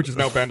 which is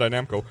now Bandai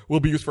Namco, will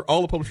be used for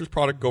all the publisher's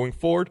product going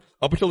forward.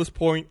 Up until this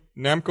point,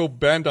 Namco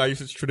Bandai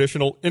uses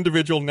traditional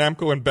individual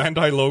Namco and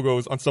Bandai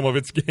logos on some of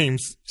its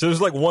games. So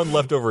there's like one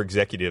leftover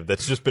executive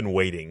that's just been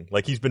waiting.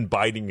 Like he's been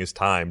biding his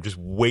time, just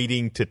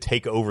waiting to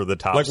take over the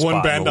top Like spot one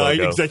in the Bandai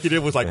logo.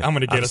 executive was like, I'm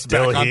going to get I'm us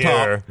still back on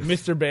here. top.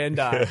 Mr.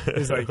 Bandai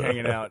is like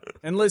hanging out.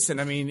 And listen,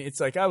 I mean, it's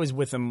like I was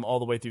with him all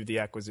the way through the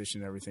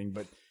acquisition and everything,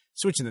 but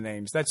switching the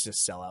names, that's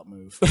just sellout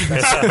move.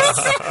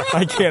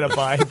 I can't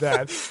abide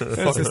that.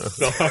 That's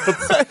just,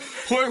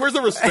 Where's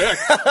the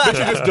respect? They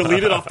should just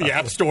delete it off the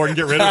App Store and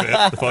get rid of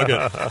it. Fuck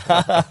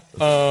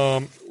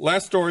it.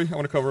 Last story I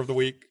want to cover of the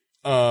week.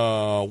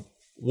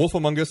 Wolf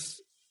Among Us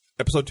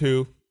Episode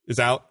 2 is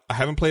out. I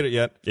haven't played it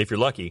yet. If you're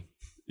lucky.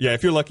 Yeah,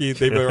 if you're lucky,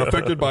 they were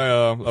affected by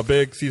a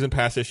big season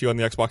pass issue on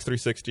the Xbox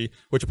 360,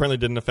 which apparently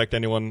didn't affect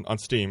anyone on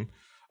Steam,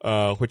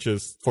 which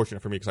is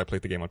fortunate for me because I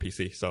played the game on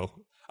PC. So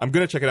I'm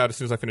gonna check it out as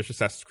soon as I finish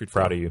Assassin's Creed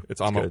 4. Proud of you. It's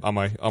on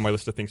my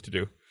list of things to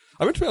do.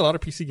 I've been playing a lot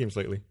of PC games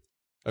lately.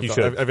 You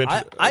should. I've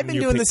been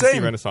doing the PC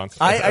same. Renaissance.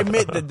 I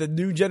admit that the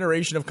new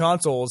generation of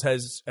consoles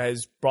has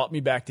brought me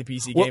back to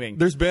PC Well, gaming.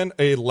 there's been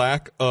a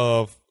lack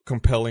of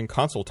compelling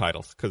console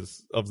titles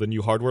because of the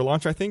new hardware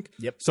launch, I think.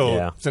 Yep. So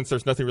Yeah. since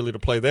there's nothing really to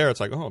play there, it's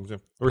like, I'm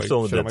just We're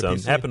still in shit on that my zone.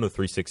 PC. Happened with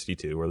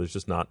 362, where there's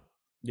just not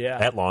Yeah.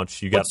 at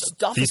launch. You got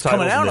Stuff these is coming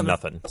titles out and on then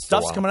the, nothing. Stuff's for a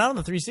while. coming out on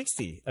the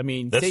 360. I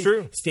mean, That's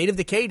true. State of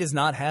Decay does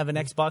not have an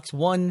Xbox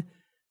One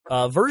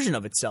version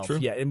of itself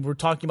yet, and we're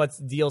talking about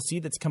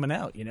DLC that's coming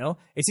out. You know,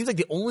 it seems like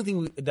the only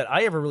thing that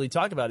I ever really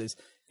talk about is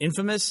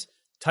Infamous,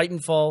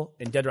 Titanfall,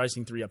 and Dead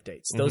Rising 3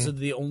 updates. Those are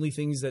the only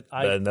things that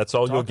I And that's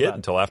all talk you'll get about.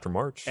 until after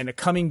March. And a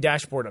coming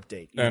dashboard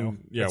update. You know,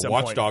 And yeah, at some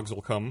Watch point. Dogs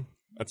will come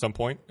at some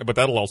point, but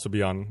that'll also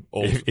be on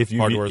old if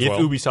hardware as well.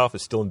 Ubisoft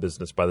is still in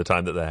business by the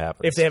time that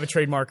happens. If they have a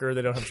trademark or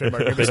they don't have a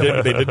trademark, maybe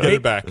they did get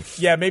it back.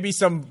 Yeah, maybe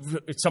some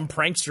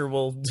prankster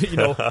will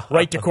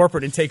write to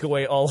corporate and take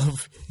away all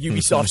of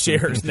Ubisoft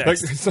shares Like,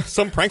 next.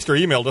 some prankster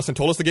emailed us and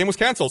told us the game was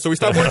canceled, so we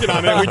stopped working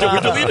on it. We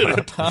deleted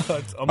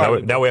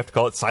it. now we have to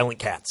call it Silent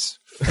Cats.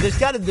 There's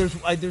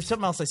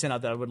something else I sent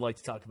out that I would like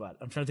to talk about.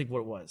 I'm trying to think what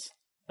it was.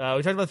 We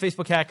talked about the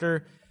Facebook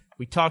hacker.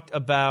 We talked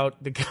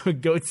about the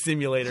Goat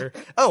Simulator.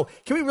 Oh,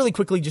 can we really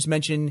quickly just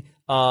mention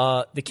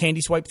the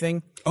Candy Swipe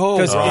thing? Oh,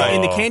 because right.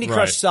 in the Candy Crush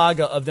Right.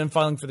 saga of them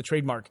filing for the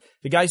trademark,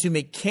 the guys who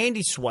make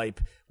Candy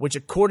Swipe, which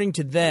according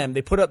to them,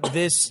 they put up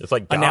this It's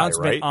like Guy,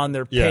 announcement right? on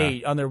their Yeah.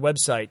 page, on their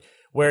website,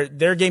 where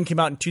their game came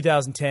out in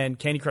 2010,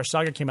 Candy Crush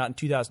Saga came out in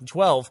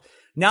 2012.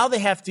 Now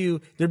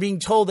they're being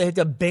told they have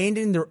to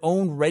abandon their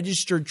own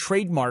registered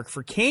trademark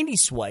for Candy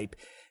Swipe,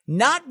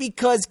 not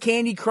because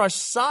Candy Crush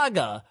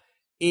Saga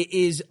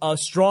is a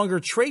stronger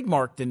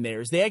trademark than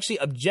theirs. They actually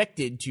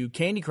objected to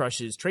Candy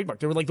Crush's trademark.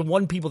 They were like the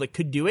one people that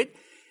could do it.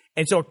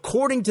 And so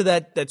according to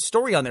that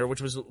story on there,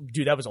 which was,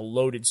 dude, that was a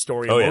loaded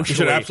story. Oh, yeah. You You should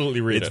emotionally.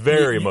 absolutely read It's it.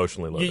 very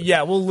emotionally loaded.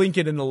 Yeah, we'll link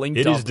it in the link.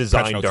 It dump. is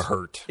designed Patch to notes.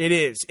 hurt. It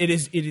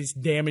is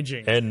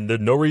damaging. And there's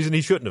no reason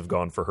he shouldn't have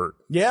gone for hurt.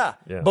 Yeah.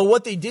 Yeah. But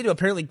what they did,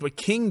 apparently, what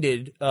King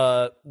did,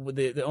 with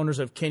the owners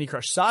of Candy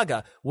Crush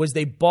Saga, was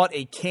they bought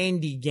a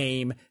candy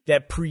game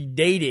that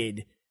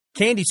predated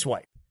Candy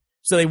Swipe.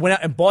 So they went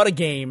out and bought a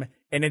game,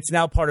 and it's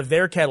now part of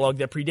their catalog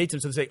that predates them.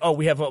 So they say, oh,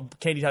 we have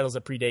candy titles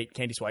that predate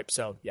Candy Swipe.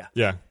 So, yeah.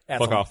 Yeah,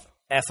 fuck off.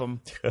 F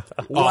them.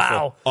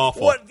 Wow.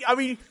 Awful. What? I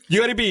mean, You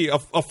got to be a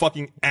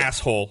fucking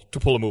asshole to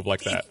pull a move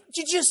like that.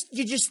 you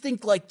just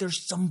think like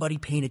there's somebody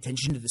paying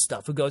attention to this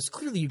stuff who goes,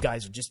 clearly you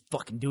guys are just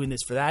fucking doing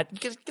this for that.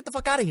 Get the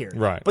fuck out of here.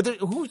 Right. But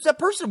who's that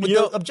person with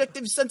the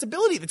objective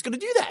sensibility that's going to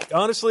do that?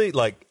 Honestly,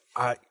 like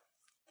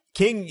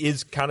King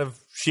is kind of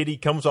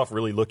shitty, comes off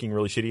looking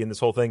really shitty in this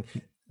whole thing.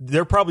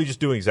 They're probably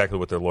just doing exactly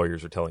what their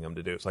lawyers are telling them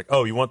to do. It's like,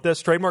 oh, you want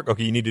this trademark?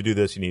 Okay, you need to do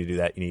this, you need to do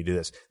that, you need to do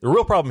this. The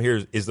real problem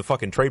here is the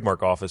fucking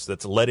trademark office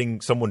that's letting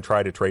someone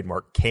try to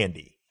trademark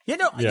candy. Yeah,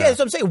 that's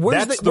what I'm saying.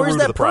 Where's That's the where's root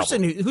that of the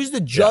person? Who's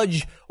the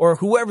judge or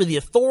whoever the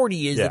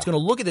authority is Yeah. that's going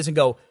to look at this and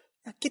go,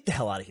 get the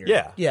hell out of here?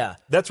 Yeah.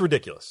 That's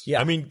ridiculous.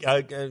 Yeah. I mean,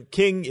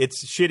 King,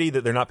 it's shitty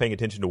that they're not paying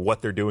attention to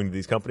what they're doing to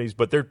these companies,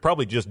 but they're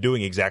probably just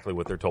doing exactly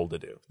what they're told to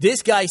do.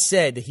 This guy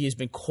said that he has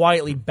been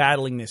quietly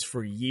battling this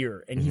for a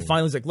year, and he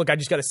finally was like, look, I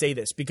just got to say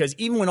this, because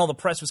even when all the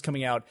press was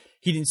coming out,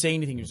 he didn't say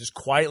anything. He was just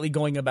quietly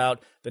going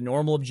about the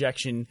normal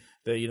objection,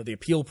 the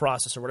appeal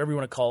process, or whatever you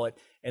want to call it.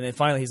 And then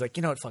finally he's like,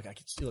 you know what, fuck, I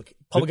can look,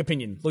 public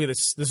opinion. Look at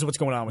this. This is what's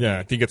going on with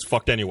Yeah, me. he gets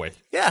fucked anyway.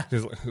 Yeah.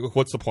 He's like,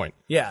 what's the point?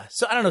 Yeah.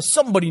 So I don't know.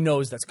 Somebody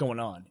knows that's going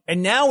on.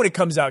 And now when it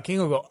comes out, King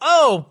will go,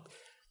 oh,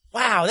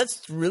 wow,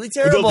 that's really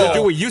They'll terrible.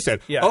 do what you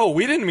said. Yeah. Oh,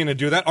 we didn't mean to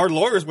do that. Our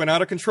lawyers went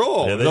out of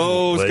control. Yeah,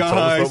 Those they told us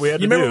guys. what we had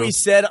to You remember do. we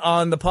said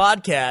on the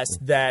podcast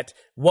that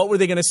what were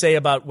they going to say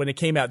about when it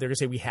came out? They're going to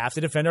say we have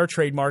to defend our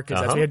trademark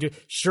because that's what we have to do.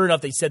 Sure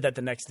enough, they said that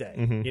the next day.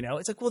 You know,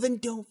 it's like, well, then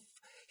don't.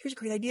 Here's a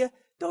great idea.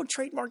 Don't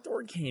trademark the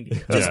word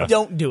candy. Just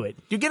don't do it.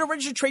 You get a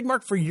registered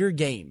trademark for your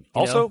game.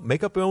 You Also, know?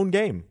 make up your own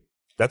game.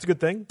 That's a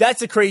good thing. That's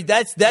the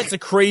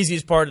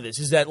craziest part of this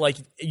is that like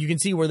you can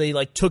see where they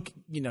like took,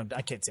 you know,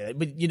 I can't say that,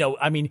 but you know,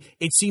 I mean,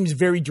 it seems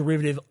very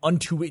derivative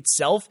unto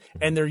itself,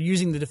 and they're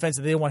using the defense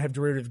that they don't want to have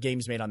derivative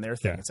games made on their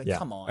thing. Yeah. It's like, Yeah.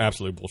 come on.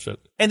 Absolute bullshit.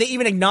 And they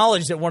even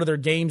acknowledged that one of their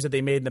games that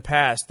they made in the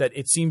past that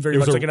it seemed very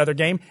was much a- like another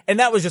game, and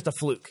that was just a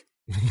fluke.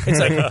 It's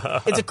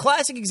like it's a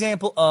classic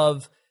example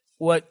of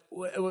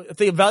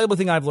the valuable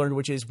thing I've learned,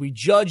 which is we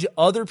judge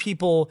other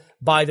people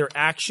by their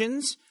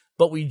actions,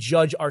 but we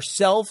judge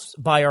ourselves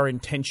by our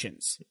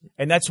intentions,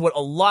 and that's what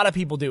a lot of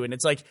people do. And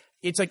it's like,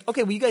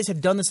 okay, well, you guys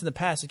have done this in the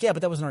past. Like, yeah,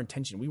 but that wasn't our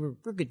intention.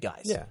 We're good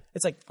guys. Yeah.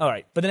 It's like, all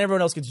right, but then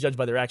everyone else gets judged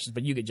by their actions,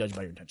 but you get judged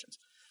by your intentions.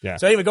 Yeah.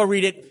 So anyway, go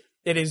read it.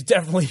 It is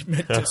definitely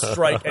meant to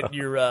strike at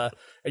your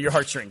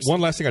heartstrings. One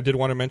last thing I did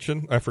want to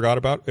mention, I forgot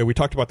about. We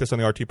talked about this on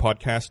the RT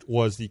podcast.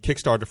 Was the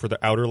Kickstarter for the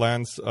Outer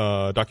Lands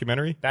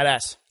documentary?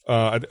 Badass.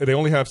 They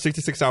only have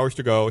 66 hours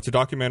to go. It's a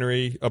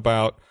documentary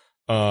about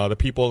the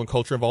people and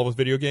culture involved with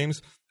video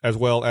games, as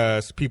well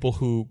as people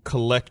who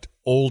collect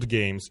old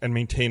games and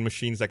maintain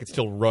machines that can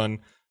still run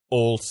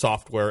old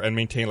software and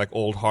maintain like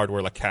old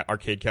hardware, like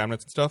arcade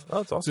cabinets and stuff. Oh,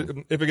 that's awesome.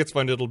 So if it gets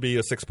funded, it'll be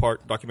a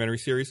 6-part documentary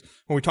series.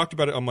 When we talked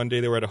about it on Monday,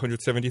 they were at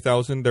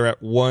 170,000. They're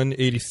at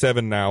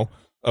 187 now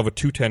of a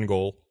 210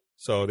 goal.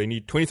 So they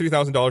need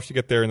 $23,000 to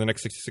get there in the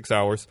next 66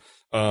 hours.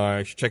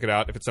 You should check it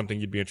out if it's something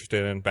you'd be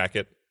interested in. Back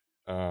it.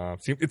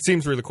 It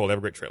seems really cool. They have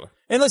a great trailer.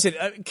 And listen,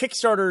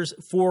 Kickstarters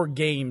for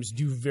games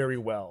do very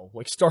well.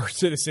 Like Star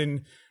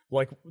Citizen,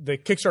 like the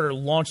Kickstarter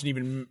launched an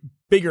even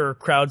bigger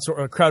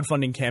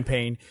crowdfunding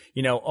campaign.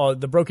 You know,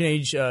 the Broken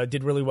Age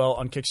did really well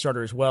on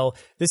Kickstarter as well.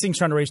 This thing's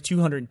trying to raise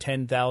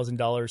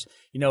 $210,000.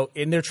 You know,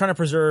 and they're trying to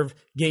preserve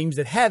games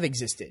that have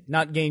existed,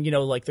 not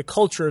like the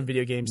culture of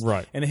video games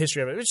Right. and the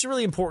history of it. It's a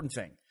really important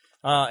thing.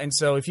 And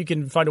so if you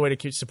can find a way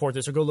to support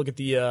this, or go look at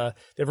they have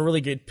a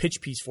really good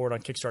pitch piece for it on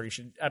Kickstarter. You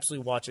should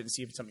absolutely watch it and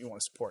see if it's something you want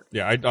to support.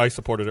 Yeah, I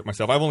supported it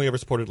myself. I've only ever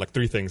supported like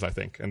 3 things, I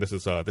think, and this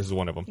is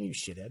one of them. You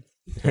shithead.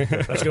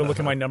 I was going to look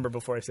at my number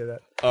before I say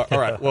that. All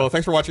right. Well,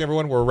 thanks for watching,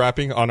 everyone. We're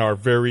wrapping on our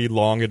very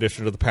long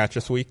edition of the Patch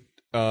this week.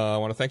 I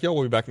want to thank you all.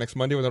 We'll be back next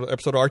Monday with another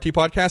episode of RT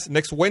Podcast.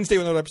 Next Wednesday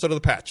with another episode of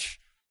the Patch.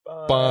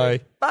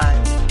 Bye.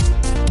 Bye.